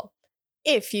 Cool.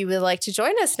 If you would like to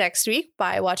join us next week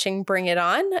by watching Bring It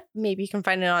On, maybe you can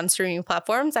find it on streaming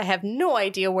platforms. I have no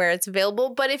idea where it's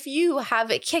available, but if you have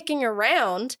it kicking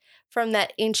around from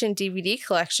that ancient DVD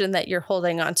collection that you're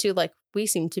holding onto, like we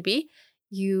seem to be,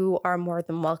 you are more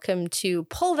than welcome to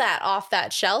pull that off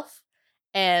that shelf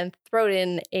and throw it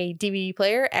in a DVD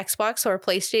player, Xbox or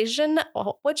PlayStation,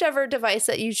 whichever device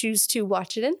that you choose to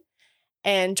watch it in,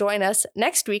 and join us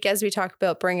next week as we talk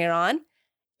about Bring It On.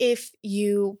 If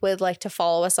you would like to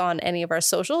follow us on any of our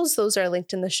socials, those are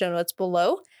linked in the show notes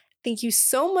below. Thank you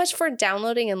so much for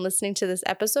downloading and listening to this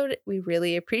episode. We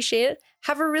really appreciate it.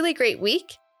 Have a really great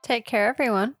week. Take care,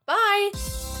 everyone. Bye.